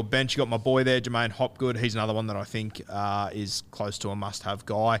go to your bench. You got my boy there, Jermaine Hopgood. He's another one that I think is close to a must-have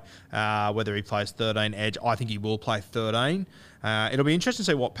guy. Whether he plays 13 edge, I think he will play 13. It'll be interesting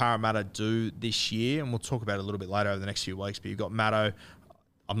to see what Parramatta do this year, and we'll talk about it a little bit later over the next few weeks. But you've got Matto.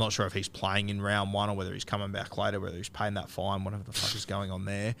 I'm not sure if he's playing in round 1 or whether he's coming back later, whether he's paying that fine, whatever the fuck is going on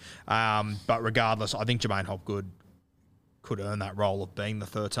there. But regardless, I think Jermaine Hopgood could earn that role of being the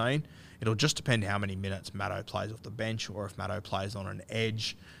 13. It'll just depend how many minutes Matto plays off the bench or if Matto plays on an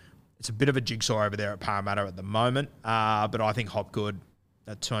edge. It's a bit of a jigsaw over there at Parramatta at the moment, but I think Hopgood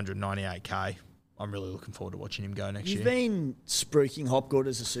at 298k, I'm really looking forward to watching him go next year. You've been spruiking Hopgood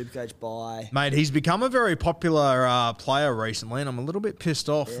as a Supercoach buy. Mate, he's become a very popular player recently, and I'm a little bit pissed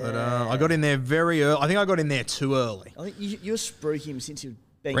off that I got in there very early. I think I got in there too early. I think you're spruiking him since you've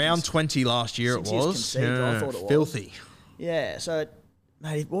been... Round 20 last year it was. I thought it was. Filthy. Yeah, so...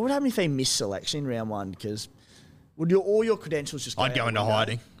 Mate, what would happen if he missed selection in round 1? Because would all your credentials just go I'd go into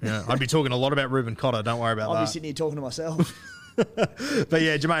hiding. Yeah. I'd be talking a lot about Ruben Cotter. Don't worry about that. I'd be sitting here talking to myself. But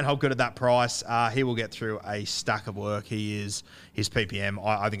yeah, Jermaine Hopgood at that price, he will get through a stack of work. His PPM,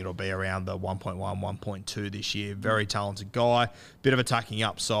 I think it'll be around the 1.1, 1.2 this year. Very talented guy, bit of attacking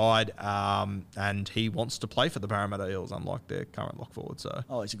upside, and he wants to play for the Parramatta Eels, unlike their current lock forward. So,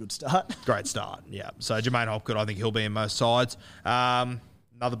 it's a good start. Great start, yeah. So Jermaine Hopgood, I think he'll be in most sides.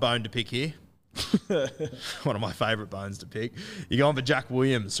 Another bone to pick here. One of my favourite bones to pick. You're going for Jack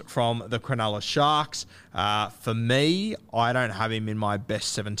Williams from the Cronulla Sharks. For me, I don't have him in my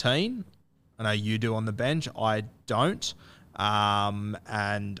best 17. I know you do on the bench. I don't.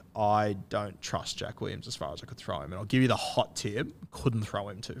 And I don't trust Jack Williams as far as I could throw him. And I'll give you the hot tip. Couldn't throw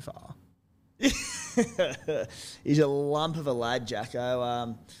him too far. He's a lump of a lad,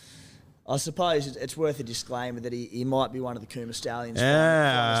 Jacko. I suppose it's worth a disclaimer that he might be one of the Kuma Stallions'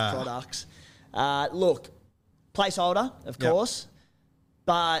 finest products. Look, placeholder, of course,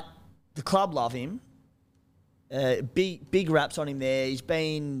 but the club love him. Big raps on him there. He's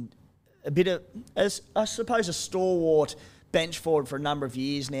been a bit of, I suppose, a stalwart bench forward for a number of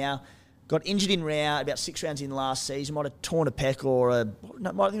years now. Got injured in round, about 6 rounds in last season. Might have torn a pec or I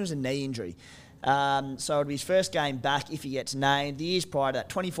think it was a knee injury. So it'll be his first game back if he gets named. The years prior to that,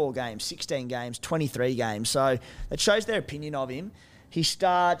 24 games, 16 games, 23 games. So that shows their opinion of him. He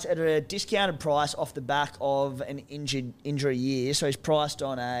starts at a discounted price off the back of an injury year. So he's priced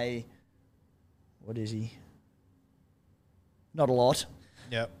on a... What is he? Not a lot.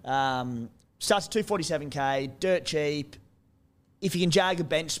 Yep. Starts at 247k, dirt cheap. If you can jag a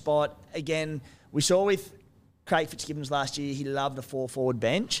bench spot, again, we saw with Craig Fitzgibbons last year, he loved a 4-forward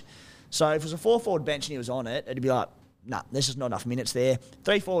bench. So if it was a 4-forward bench and he was on it, it'd be like, nah, there's just not enough minutes there.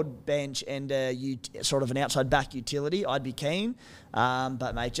 3-forward bench and sort of an outside back utility, I'd be keen.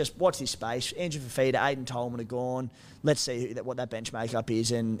 But, mate, just watch this space. Andrew Fafita, Aiden Tolman are gone. Let's see what that bench makeup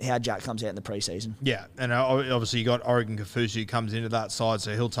is and how Jack comes out in the preseason. Yeah, and obviously you got Oregon Kafusi who comes into that side,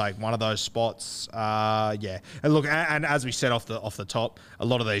 so he'll take one of those spots. Yeah, and look, and as we said off the top, a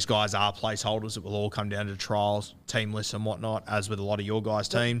lot of these guys are placeholders. It will all come down to trials, team lists, and whatnot, as with a lot of your guys'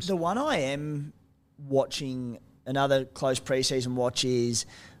 teams. The one I am watching, another close preseason watch, is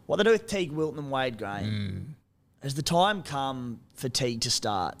what they do with Teague Wilton and Wade Graham. Has the time come for Teague to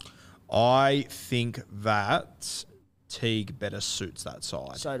start? I think that Teague better suits that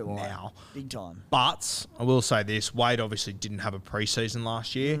side. So do now. I. Big time. But I will say this, Wade obviously didn't have a preseason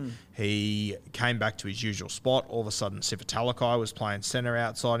last year. He came back to his usual spot. All of a sudden, Sifa Talakai was playing centre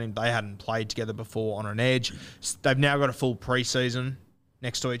outside him. They hadn't played together before on an edge. They've now got a full preseason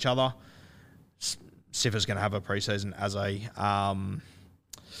next to each other. Sifa's going to have a preseason as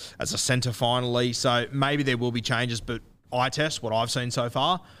a centre finally. So maybe there will be changes, but eye test, what I've seen so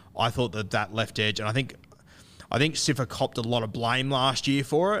far, I thought that left edge, and I think Sifa copped a lot of blame last year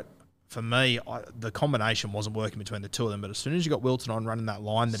for it. For me, the combination wasn't working between the two of them, but as soon as you got Wilton on running that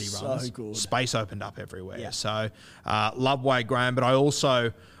line that he runs, space opened up everywhere. Yeah. So, love Wade Graham, but I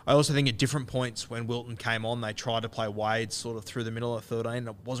also think at different points when Wilton came on, they tried to play Wade sort of through the middle of 13, and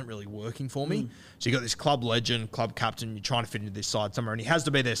it wasn't really working for me. So you got this club legend, club captain, you're trying to fit into this side somewhere, and he has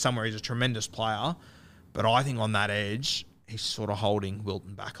to be there somewhere. He's a tremendous player, but I think on that edge, he's sort of holding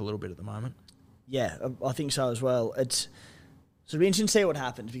Wilton back a little bit at the moment. Yeah, I think so as well. So it'll be interesting to see what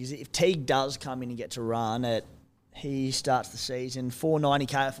happens, because if Teague does come in and get to run, he starts the season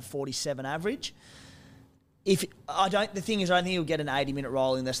 490k for 47 average. The thing is, I don't think he'll get an 80-minute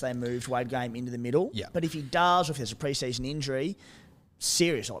role unless they move Wade Graham into the middle. Yeah. But if he does, or if there's a preseason injury,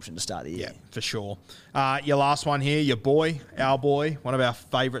 serious option to start the year. Yeah, for sure. Your last one here, our boy, one of our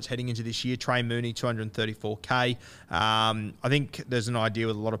favourites heading into this year, Trey Mooney, 234K. I think there's an idea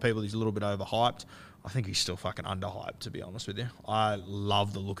with a lot of people he's a little bit overhyped. I think he's still fucking underhyped, to be honest with you. I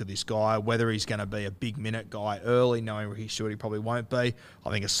love the look of this guy. Whether he's going to be a big minute guy early, knowing where he should, he probably won't be. I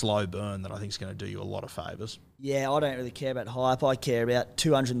think a slow burn that I think is going to do you a lot of favours. Yeah, I don't really care about hype. I care about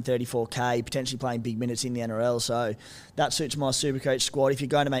 234K, potentially playing big minutes in the NRL. So that suits my Supercoach squad. If you're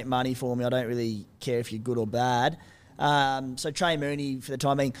going to make money for me, I don't really care if you're good or bad. So Trey Mooney, for the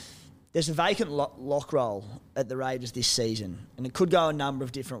time being, there's a vacant lock role at the Raiders this season, and it could go a number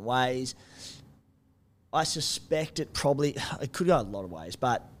of different ways. I suspect it could go a lot of ways,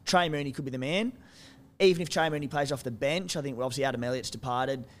 but Trey Mooney could be the man. Even if Trey Mooney plays off the bench, I think obviously Adam Elliott's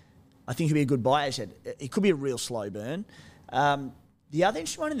departed. I think he'll be a good buy. As I said, it could be a real slow burn. The other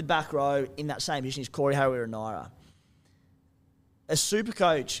interesting one in the back row in that same position is Corey Harawira-Naera. A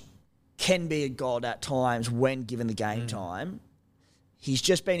Supercoach can be a god at times when given the game time. He's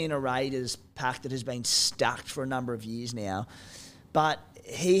just been in a Raiders pack that has been stacked for a number of years now. But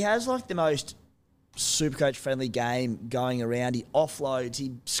he has like the most Supercoach friendly game going around. He offloads,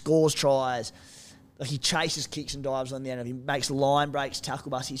 he scores tries, like he chases kicks and dives on the end of him. He makes line breaks, tackle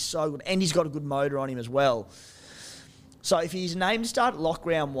busts. He's so good, and he's got a good motor on him as well. So if he's named to start at lock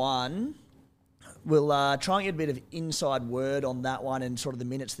round 1, we'll try and get a bit of inside word on that one and sort of the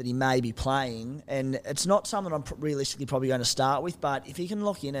minutes that he may be playing. And it's not something I'm realistically probably going to start with, but if he can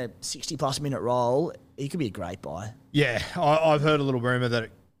lock in a 60-plus minute role, he could be a great buy. Yeah, I've heard a little rumour that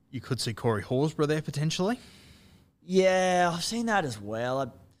you could see Corey Horsburgh there potentially. Yeah, I've seen that as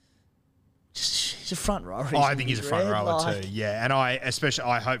well. He's a front rower. I think he's a front rower too. Yeah, and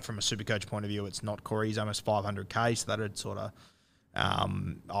I hope from a Supercoach point of view, it's not Corey. He's almost 500K, so that'd sort of.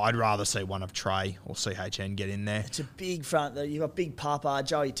 I'd rather see one of Trey or CHN get in there. It's a big front though. You've got Big Papa,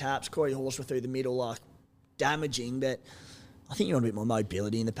 Joey Taps, Corey Horsburgh through the middle, like damaging. But I think you want a bit more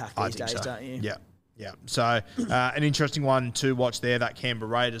mobility in the pack these days, don't you? Yeah. Yeah, so an interesting one to watch there, that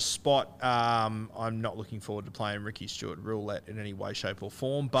Canberra Raiders spot. I'm not looking forward to playing Ricky Stewart roulette in any way, shape or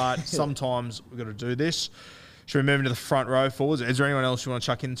form, but sometimes we've got to do this. Should we move into the front row forwards? Is there anyone else you want to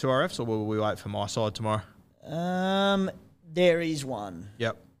chuck into our Fs, or will we wait for my side tomorrow? There is one.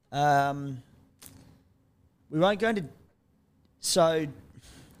 Yep. We won't go into... So,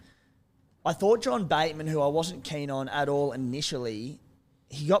 I thought John Bateman, who I wasn't keen on at all initially...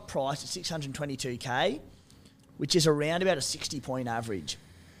 He got priced at 622K, which is around about a 60-point average,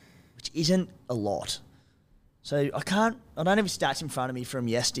 which isn't a lot. So I don't have his stats in front of me from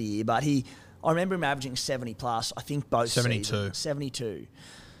yesteryear, but I remember him averaging 70 plus, I think both 72. seasons. 72.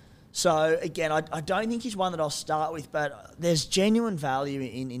 So again, I don't think he's one that I'll start with, but there's genuine value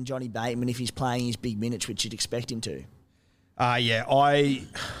in Johnny Bateman if he's playing his big minutes, which you'd expect him to. I've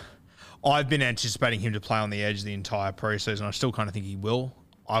been anticipating him to play on the edge the entire preseason. I still kind of think he will.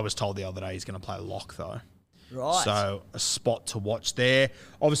 I was told the other day he's going to play lock, though. Right. So a spot to watch there.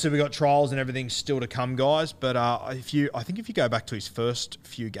 Obviously, we've got trials and everything still to come, guys. But I think if you go back to his first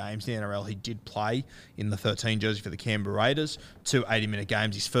few games in the NRL, he did play in the 13 jersey for the Canberra Raiders. 2 80-minute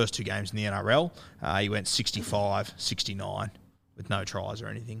games, his first 2 games in the NRL. He went 65, 69 with no tries or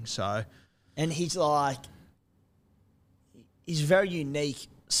anything. So, and he's very unique.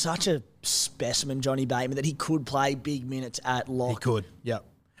 Such a specimen, Johnny Bateman, that he could play big minutes at lock. He could, yep.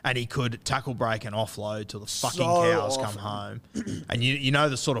 And he could tackle break and offload till the fucking cows come home. And you know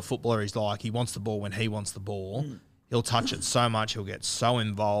the sort of footballer he's like. He wants the ball when he wants the ball. He'll touch it so much. He'll get so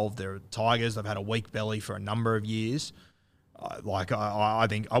involved. They're Tigers. They've had a weak belly for a number of years. I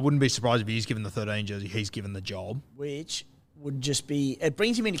think I wouldn't be surprised if he's given the 13 jersey. He's given the job. Which would just be... It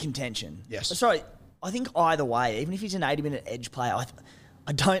brings him into contention. Yes. Sorry, I think either way, even if he's an 80-minute edge player,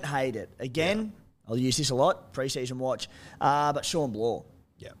 I don't hate it. Again, I'll use this a lot, pre-season watch, but Sean Bloor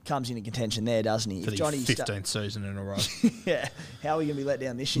comes into contention there, doesn't he? For the 15th season in a row. Yeah. How are we going to be let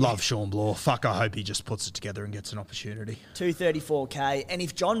down this year? Love Sean Bloor. Fuck, I hope he just puts it together and gets an opportunity. 234K. And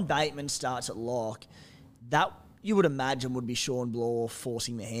if John Bateman starts at lock, that you would imagine would be Sean Bloor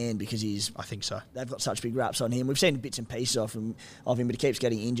forcing the hand because I think so. They've got such big raps on him. We've seen bits and pieces of him, but he keeps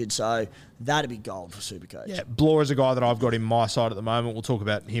getting injured, so that'd be gold for Supercoach. Yeah, Bloor is a guy that I've got in my side at the moment. We'll talk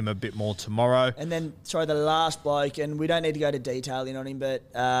about him a bit more tomorrow. And then, the last bloke, and we don't need to go to detailing on him, but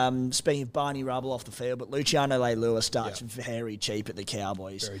speaking of Barney Rubble off the field, but Luciano Leilua starts very cheap at the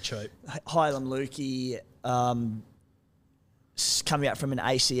Cowboys. Very cheap. Hylam Lukey, coming out from an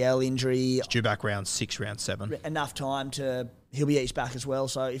ACL injury. He's due back round 6, round 7. Enough time he'll be eased back as well.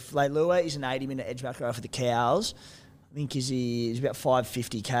 So if Leilua is an 80-minute edge back row for the Cows, I think he's about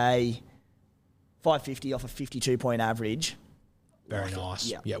 550K, 550 off a 52-point average. Very nice.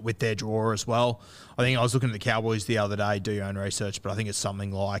 Yeah. Yeah, with their draw as well. I think I was looking at the Cowboys the other day, do your own research, but I think it's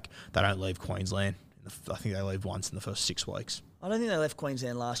something like they don't leave Queensland. I think they leave once in the first 6 weeks. I don't think they left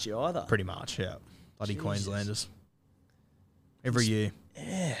Queensland last year either. Pretty much, yeah. Bloody Jesus. Queenslanders. Every year.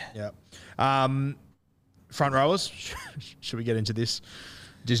 Yeah. Yeah. Front rowers. Should we get into this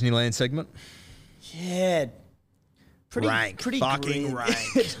Disneyland segment? Yeah. Pretty fucking grim. rank.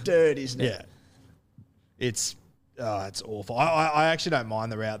 It's dirt, isn't it? Yeah. It's awful. I actually don't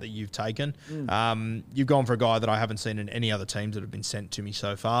mind the route that you've taken. You've gone for a guy that I haven't seen in any other teams that have been sent to me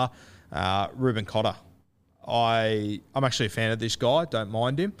so far. Reuben Cotter. I'm actually a fan of this guy. Don't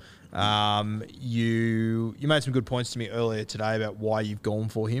mind him. You made some good points to me earlier today about why you've gone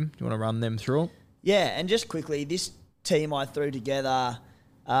for him. Do you want to run them through? Yeah, and just quickly, this team I threw together,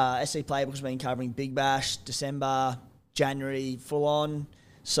 SC Playbook has been covering Big Bash, December, January, full on.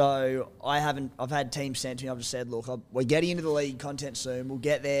 So I've had teams sent to me. I've just said, look, we're getting into the league content soon. We'll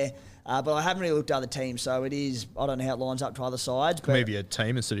get there. But I haven't really looked at other teams. So it is, I don't know how it lines up to other sides. But Maybe a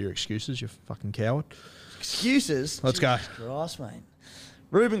team instead of your excuses, you fucking coward. Excuses? Let's go. Christ, mate.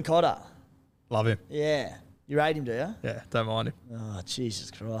 Reuben Cotter. Love him. Yeah. You rate him, do you? Yeah, don't mind him. Oh,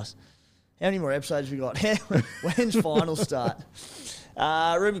 Jesus Christ. How many more episodes have we got? When's final start?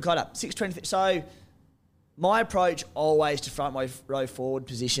 Reuben Cotter, 6.23. So my approach always to front row forward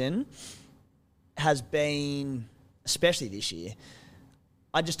position has been, especially this year,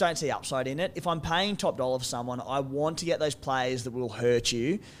 I just don't see upside in it. If I'm paying top dollar for someone, I want to get those players that will hurt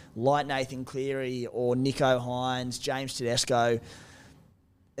you, like Nathan Cleary or Nico Hines, James Tedesco,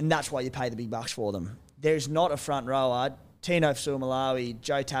 and that's why you pay the big bucks for them. There's not a front rower. Tino Malawi,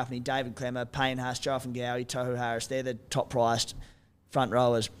 Joe Taffney, David Clemmer, Payne Haas, Jonathan Gowie, Tohu Harris, they're the top-priced front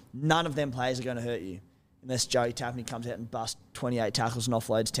rowers. None of them players are going to hurt you unless Joe Taffney comes out and busts 28 tackles and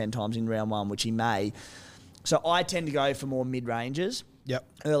offloads 10 times in round one, which he may. So I tend to go for more mid-rangers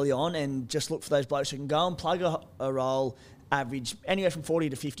early on and just look for those blokes who can go and plug a role, average anywhere from 40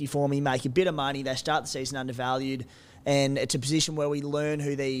 to 50 for me, make a bit of money. They start the season undervalued. And it's a position where we learn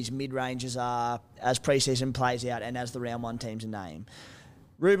who these mid-rangers are as pre-season plays out and as the round one teams are named.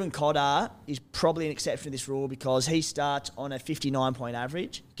 Reuben Cotter is probably an exception to this rule because he starts on a 59-point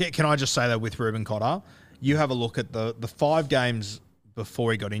average. Can I just say that with Reuben Cotter, you have a look at the 5 games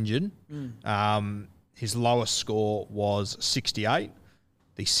before he got injured. His lowest score was 68.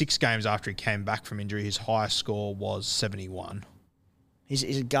 The 6 games after he came back from injury, his highest score was 71.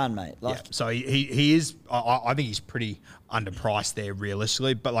 He's a gun, mate. So he is. I think he's pretty underpriced there,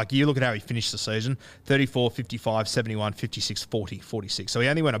 realistically. But like you look at how he finished the season: 34, 55, 71, 56, 40, 46. So he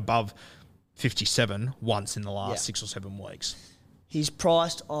only went above 57 once in the last 6 or 7 weeks. He's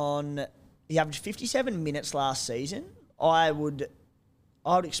priced on. He averaged 57 minutes last season. I would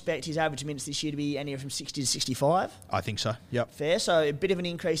expect his average minutes this year to be anywhere from 60 to 65. I think so. Yep. Fair. So a bit of an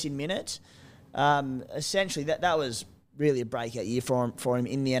increase in minutes. Essentially, that was really a breakout year for him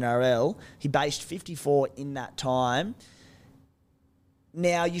in the NRL. He based 54 in that time.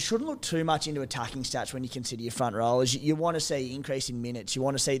 Now, you shouldn't look too much into attacking stats when you consider your front rowers. You want to see increase in minutes. You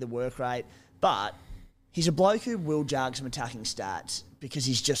want to see the work rate. But he's a bloke who will jag some attacking stats because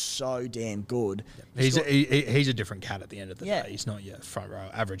he's just so damn good. He's a different cat at the end of the day. He's not your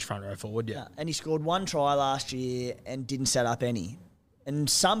average front row forward. Yeah. And he scored 1 try last year and didn't set up any. And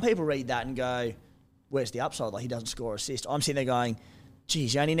some people read that and go, where's the upside? Like, he doesn't score assist. I'm sitting there going,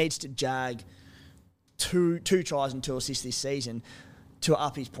 geez, he only needs to jag two tries and 2 assists this season to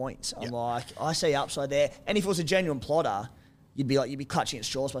up his points. I'm like, I see upside there. And if it was a genuine plotter, you'd be clutching at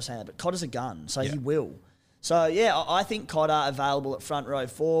straws by saying that. But Cotter's a gun, so he will. So, yeah, I think Cotter available at front row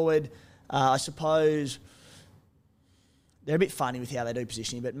forward. I suppose they're a bit funny with how they do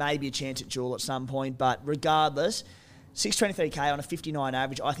positioning, but maybe a chance at dual at some point. But regardless, 623k on a 59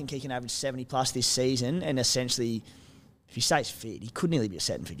 average. I think he can average 70 plus this season, and essentially, if he stays fit, he could nearly be a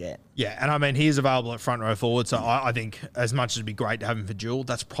set and forget. Yeah, and I mean, he is available at front row forward, so I think as much as it'd be great to have him for dual,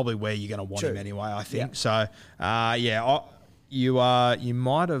 that's probably where you're going to want him anyway, I think. So, you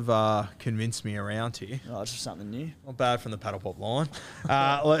might have convinced me around here. Oh, it's just something new. Not bad from the paddle pop line.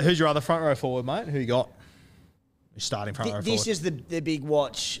 Who's your other front row forward, mate? Who you got? You're starting front row forward. This is the big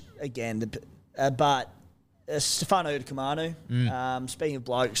watch again, but Stefano Udakamanu. Speaking of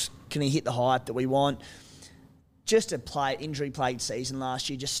blokes, can he hit the hype that we want? Just a injury-plagued season last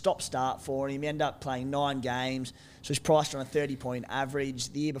year. Just stop-start for him. He ended up playing 9 games, so he's priced on a 30-point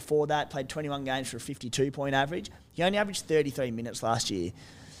average. The year before that, played 21 games for a 52-point average. He only averaged 33 minutes last year.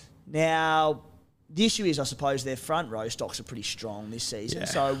 Now, the issue is, I suppose, their front row stocks are pretty strong this season,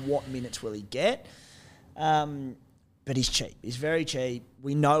 so what minutes will he get? but he's cheap. He's very cheap.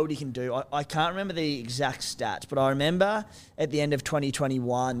 We know what he can do. I can't remember the exact stats, but I remember at the end of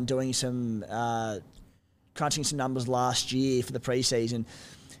 2021 doing some crunching some numbers last year for the preseason.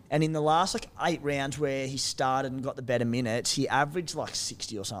 And in the last 8 rounds where he started and got the better minutes, he averaged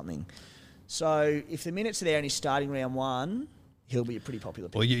 60 or something. So if the minutes are there and he's starting round 1, he'll be a pretty popular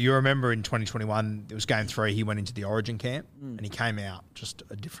pick. Well, you remember in 2021, it was game 3, he went into the Origin camp and he came out just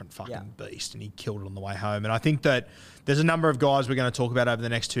a different fucking beast, and he killed it on the way home. And I think that there's a number of guys we're going to talk about over the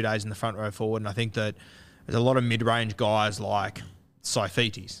next 2 days in the front row forward, and I think that there's a lot of mid-range guys like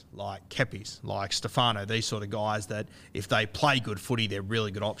Saifitis, like Kepis, like Stefano, these sort of guys that if they play good footy, they're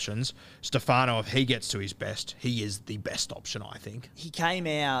really good options. Stefano, if he gets to his best, he is the best option, I think. He came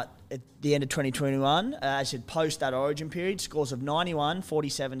out at the end of 2021, I said post that Origin period, scores of 91,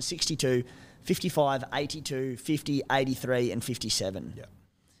 47, 62, 55, 82, 50, 83 and 57.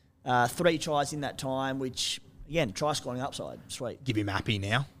 Yeah. 3 tries in that time, which, again, try scoring upside. Sweet. Give him Appy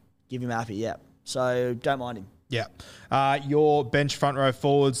now. Give him Appy, yeah. So don't mind him. Yeah. Your bench front row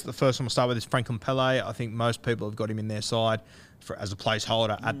forwards, the first one we'll start with is Franklin Pele. I think most people have got him in their side as a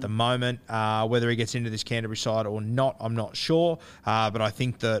placeholder at the moment. Whether he gets into this Canterbury side or not, I'm not sure. But I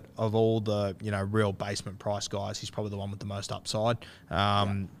think that of all the real basement price guys, he's probably the one with the most upside.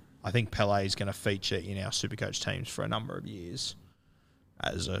 I think Pele is going to feature in our Supercoach teams for a number of years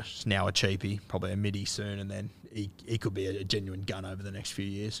as now a cheapie, probably a midi soon, and then he could be a genuine gun over the next few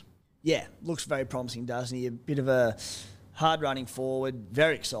years. Yeah, looks very promising, doesn't he? A bit of a hard-running forward,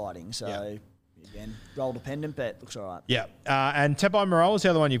 very exciting. So, again, role dependent, but looks all right. Yeah, and Tepai Moroa is the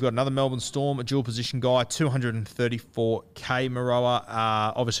other one. You've got another Melbourne Storm, a dual position guy, 234k Moroa.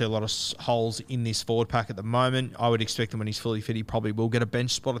 Obviously, a lot of holes in this forward pack at the moment. I would expect that when he's fully fit, he probably will get a bench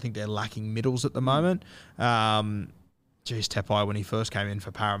spot. I think they're lacking middles at the moment. Geez, Tepai, when he first came in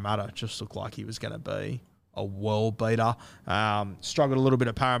for Parramatta, just looked like he was going to be a world beater. Struggled a little bit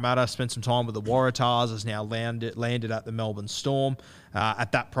at Parramatta, spent some time with the Waratahs, has now landed at the Melbourne Storm.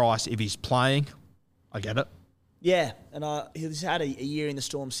 At that price, if he's playing, I get it. Yeah, and he's had a year in the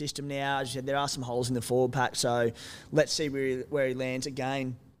Storm system now. As you said, there are some holes in the forward pack, so let's see where he lands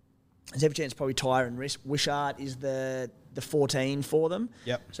again. There's every chance probably Tyron Wishart is the 14 for them.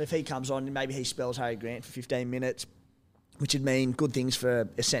 Yep. So if he comes on, maybe he spells Harry Grant for 15 minutes, which would mean good things for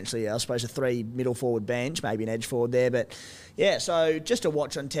essentially, I suppose, a 3 middle forward bench, maybe an edge forward there. But, yeah, so just a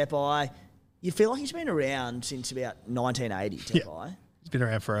watch on Tepai. You feel like he's been around since about 1980, Tepai. Yeah. He's been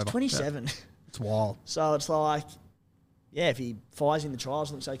around forever. He's 27. Yeah. It's wild. So it's like, yeah, if he fires in the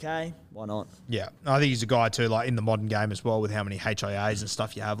trials and looks okay, why not? Yeah. I think he's a guy too, like in the modern game as well, with how many HIAs and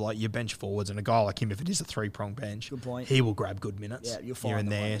stuff you have, like your bench forwards, and a guy like him, if it is a 3-prong bench, good point. He will grab good minutes you'll here and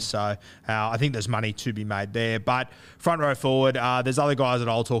there. money. So I think there's money to be made there. But front row forward, there's other guys that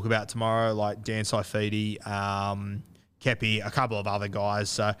I'll talk about tomorrow, like Dan Saifidi, Kepi, a couple of other guys.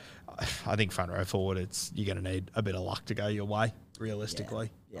 So I think front row forward, you're going to need a bit of luck to go your way,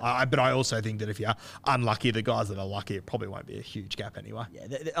 realistically. Yeah. But I also think that if you're unlucky, the guys that are lucky, it probably won't be a huge gap anyway. Yeah,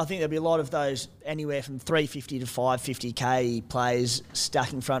 I think there'll be a lot of those anywhere from 350 to 550k players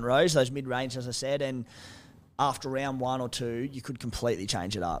stacking front rows, those mid-range, as I said, and after round 1 or 2, you could completely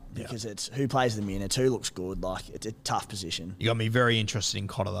change it up because it's who plays the minutes, who looks good. Like, it's a tough position. You got me very interested in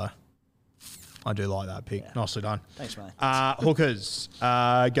Cotter, though. I do like that pick. Yeah. Nicely done. Thanks, mate. Hookers,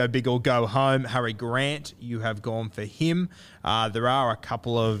 go big or go home. Harry Grant, you have gone for him. There are a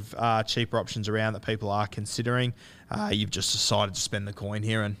couple of cheaper options around that people are considering. You've just decided to spend the coin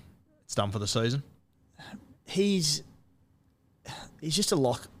here and it's done for the season. He's just a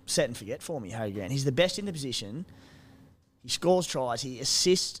lock, set and forget for me, Harry Grant. He's the best in the position. He scores tries. He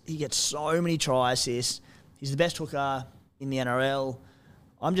assists. He gets so many try assists. He's the best hooker in the NRL.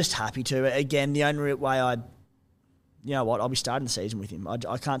 I'm just happy to. Again, the only way I'll be starting the season with him.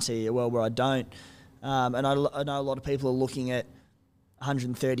 I can't see a world where I don't. And I know a lot of people are looking at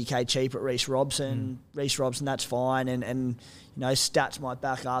 130k cheap at Reece Robson. Reece Robson, that's fine. And stats might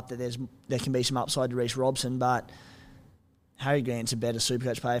back up that there can be some upside to Reece Robson, but Harry Grant's a better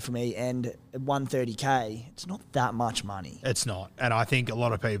Supercoach player for me, and at 130k, it's not that much money. It's not. And I think a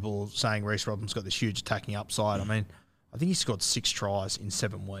lot of people saying Reece Robson's got this huge attacking upside. I mean, I think he scored 6 tries in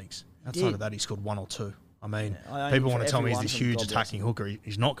 7 weeks. Outside of that, he scored 1 or 2. I mean, people want to tell me he's this huge attacking hooker.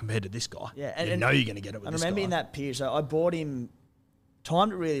 He's not compared to this guy. Yeah, and you're going to get it with this guy. I remember in that period, so I bought him,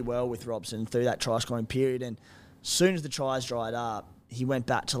 timed it really well with Robson through that try scoring period, and as soon as the tries dried up, he went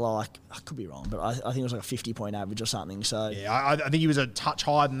back to I could be wrong, but I think it was like a 50-point average or something. So yeah, I think he was a touch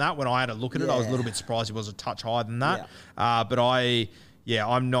higher than that when I had a look at it. I was a little bit surprised he was a touch higher than that. Yeah. But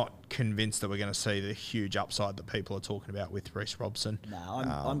I'm not convinced that we're going to see the huge upside that people are talking about with Reece Robson. No,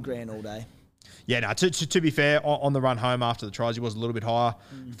 I'm Grant all day. Yeah, no, to be fair, on the run home after the tries, he was a little bit higher.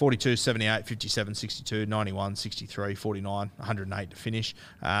 42, 78, 57, 62, 91, 63, 49, 108 to finish.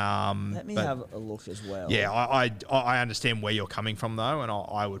 Let me have a look as well. Yeah, I understand where you're coming from, though, and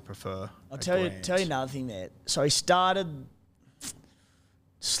I would prefer I'll tell you another thing there. So he started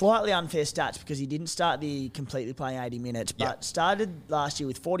slightly unfair stats because he didn't start the completely playing 80 minutes, but started last year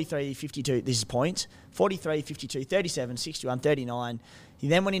with 43, 52, this is points, 43, 52, 37, 61, 39. He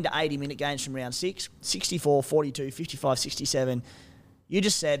then went into 80-minute games from round 6, 64, 42, 55, 67. You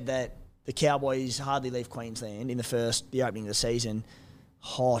just said that the Cowboys hardly leave Queensland in the opening of the season.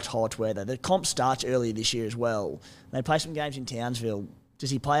 Hot weather. The comp starts earlier this year as well. They play some games in Townsville.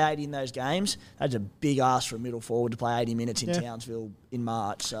 Does he play 80 in those games? That's a big ask for a middle forward to play 80 minutes in Townsville in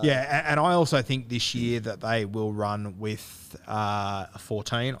March. So. Yeah, and I also think this year that they will run with a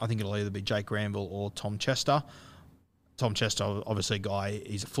 14. I think it'll either be Jake Granville or Tom Chester. Tom Chester, obviously a guy,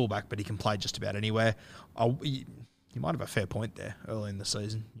 he's a fullback, but he can play just about anywhere. You might have a fair point there early in the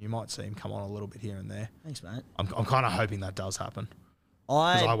season. You might see him come on a little bit here and there. Thanks, mate. I'm kind of hoping that does happen.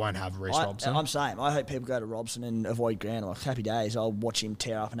 Because I won't have Reece Robson. I'm saying, I hope people go to Robson and avoid Grant. Like, happy days. I'll watch him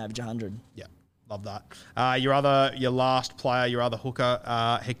tear up and average 100. Yeah, love that. Your last player, your other hooker,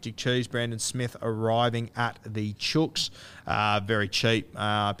 Hectic Cheese, Brandon Smith, arriving at the Chooks. Very cheap.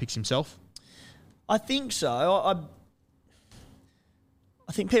 Picks himself. I think so.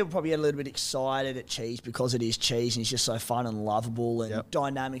 I think people probably get a little bit excited at Cheese because it is Cheese and he's just so fun and lovable and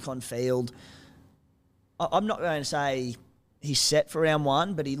dynamic on field. I'm not going to say he's set for round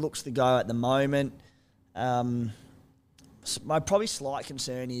 1, but he looks the go at the moment. My probably slight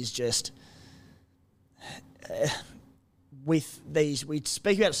concern is just with these, we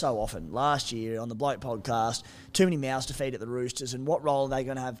speak about it so often. Last year on the Bloke podcast, too many mouths to feed at the Roosters, and what role are they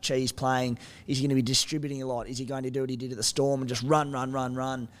going to have Cheese playing? Is he going to be distributing a lot? Is he going to do what he did at the Storm and just run?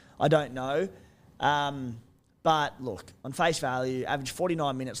 I don't know. But look, on face value, averaged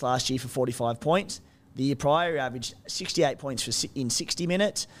 49 minutes last year for 45 points. The year prior, he averaged 68 points in 60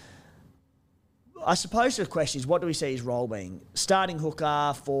 minutes. I suppose the question is, what do we see his role being? Starting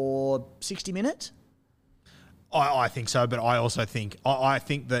hooker for 60 minutes? I think so, but I also think I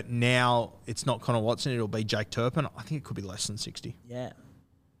think that now it's not Connor Watson, it'll be Jake Turpin. I think it could be less than 60. Yeah.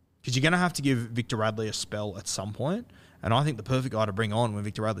 Because you're going to have to give Victor Radley a spell at some point, and I think the perfect guy to bring on when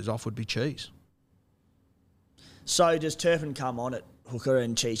Victor Radley's off would be Cheese. So does Turpin come on at hooker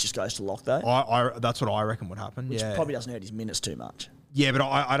and Cheese just goes to lock though? That's what I reckon would happen. Which probably doesn't hurt his minutes too much. Yeah, but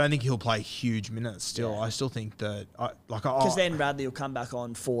I don't think he'll play huge minutes still. Yeah. I still think that... Because then Radley will come back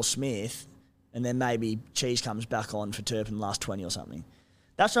on for Smith, and then maybe Cheese comes back on for Turpin the last 20 or something.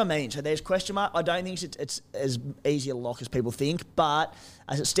 That's what I mean. So there's question mark. I don't think it's as easy a lock as people think, but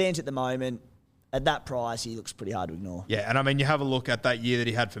as it stands at the moment, at that price, he looks pretty hard to ignore. Yeah, and I mean, you have a look at that year that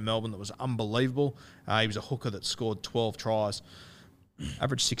he had for Melbourne that was unbelievable. He was a hooker that scored 12 tries,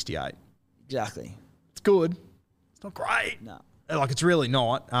 averaged 68. Exactly. It's good. It's not great. No. It's really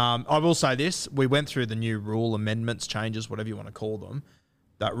not. I will say this. We went through the new rule amendments, changes, whatever you want to call them.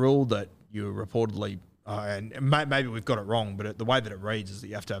 That rule that you reportedly, and maybe we've got it wrong, but the way that it reads is that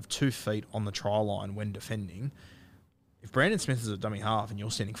you have to have 2 feet on the try line when defending. If Brandon Smith is a dummy half and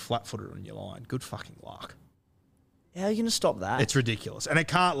you're standing flat-footed on your line, good fucking luck. How are you going to stop that? It's ridiculous. And it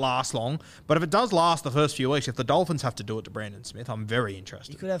can't last long. But if it does last the first few weeks, if the Dolphins have to do it to Brandon Smith, I'm very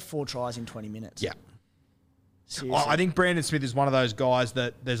interested. You could have 4 tries in 20 minutes. Yeah. Seriously. I think Brandon Smith is one of those guys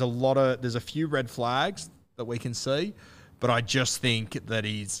that there's a few red flags that we can see, but I just think that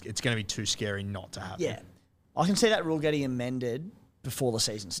it's going to be too scary not to have him. I can see that rule getting amended before the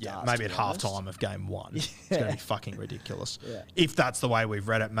season starts. Yeah, maybe at halftime of game 1. It's going to be fucking ridiculous. Yeah. If that's the way we've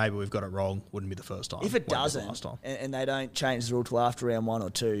read it, maybe we've got it wrong. Wouldn't be the first time. If it doesn't, and they don't change the rule till after round 1 or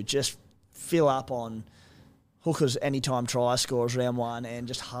 2, just fill up on hookers anytime try scorers round 1 and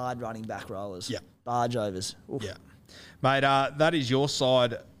just hard running back rowers. Yeah. Barge overs. Oof. Yeah. Mate, that is your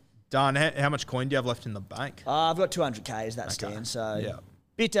side done. How much coin do you have left in the bank? I've got 200K as that stands, so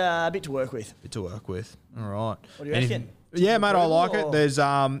bit to work with. All right. What do you reckon? Yeah, mate, I like it. There's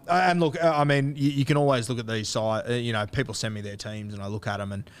and look, I mean, you can always look at these sites. People send me their teams, and I look at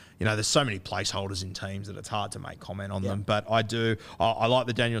them, and there's so many placeholders in teams that it's hard to make comment on them. But I do. I like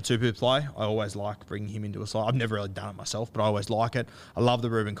the Daniel Tupou play. I always like bringing him into a side. I've never really done it myself, but I always like it. I love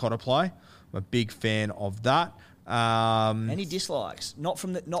the Ruben Cotter play. I'm a big fan of that. Any dislikes? Not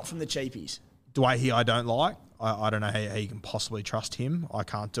from the cheapies. Dwayne here, I don't like. I don't know how you can possibly trust him. I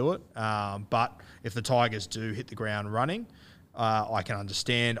can't do it. But if the Tigers do hit the ground running, I can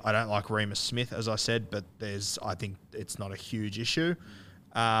understand. I don't like Remus Smith, as I said, but I think it's not a huge issue.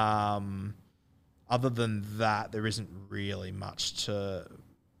 Other than that, there isn't really much to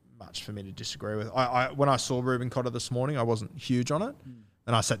much for me to disagree with. When I saw Ruben Cotter this morning, I wasn't huge on it.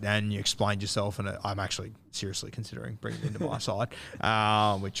 And I sat down and you explained yourself, and I'm actually seriously considering bringing it into my side,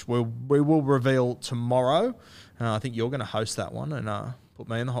 which we will reveal tomorrow. I think you're going to host that one and put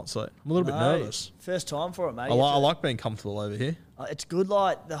me in the hot seat. I'm a little bit nervous. First time for it, mate. I like being comfortable over here. It's good,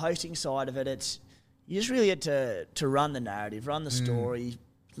 like the hosting side of it. You just really get to run the narrative, run the story.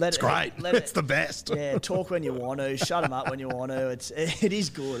 It's great. It's the best. Yeah, talk when you want to, shut them up when you want to. It is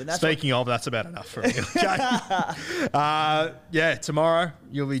good. And that's Speaking of, that's about enough for me. Okay. Tomorrow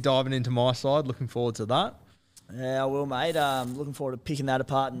you'll be diving into my side. Looking forward to that. Yeah, I will, mate. Looking forward to picking that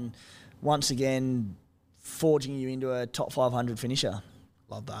apart and once again forging you into a top 500 finisher.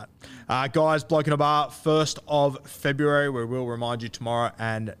 Love that. Guys, Bloke in a Bar, 1st of February. We will remind you tomorrow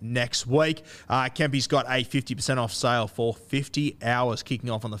and next week. Kempy's got a 50% off sale for 50 hours kicking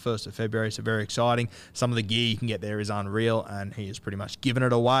off on the 1st of February, so very exciting. Some of the gear you can get there is unreal, and he has pretty much given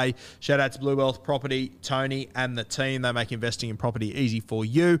it away. Shout out to Blue Wealth Property, Tony and the team. They make investing in property easy for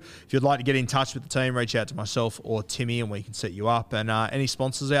you. If you'd like to get in touch with the team, reach out to myself or Timmy, and we can set you up. And any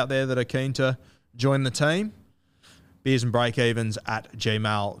sponsors out there that are keen to join the team,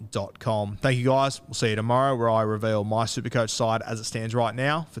 beersandbreakevens@gmail.com. Thank you, guys. We'll see you tomorrow where I reveal my Supercoach side as it stands right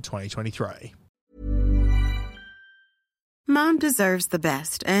now for 2023. Mom deserves the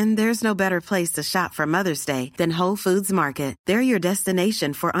best, and there's no better place to shop for Mother's Day than Whole Foods Market. They're your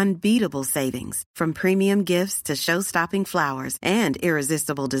destination for unbeatable savings, from premium gifts to show-stopping flowers and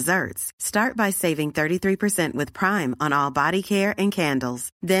irresistible desserts. Start by saving 33% with Prime on all body care and candles.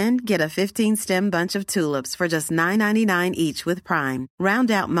 Then get a 15-stem bunch of tulips for just $9.99 each with Prime.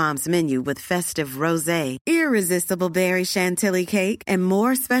 Round out Mom's menu with festive rosé, irresistible berry chantilly cake, and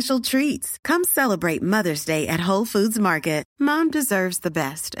more special treats. Come celebrate Mother's Day at Whole Foods Market. Mom deserves the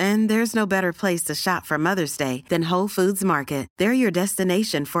best, and there's no better place to shop for Mother's Day than Whole Foods Market. They're your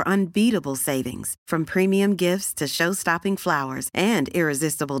destination for unbeatable savings, from premium gifts to show-stopping flowers and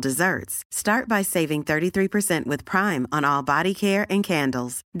irresistible desserts. Start by saving 33% with Prime on all body care and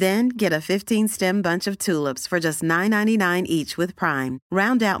candles. Then get a 15-stem bunch of tulips for just $9.99 each with Prime.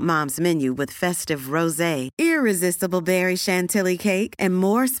 Round out Mom's menu with festive rosé, irresistible berry chantilly cake, and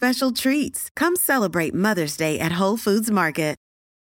more special treats. Come celebrate Mother's Day at Whole Foods Market.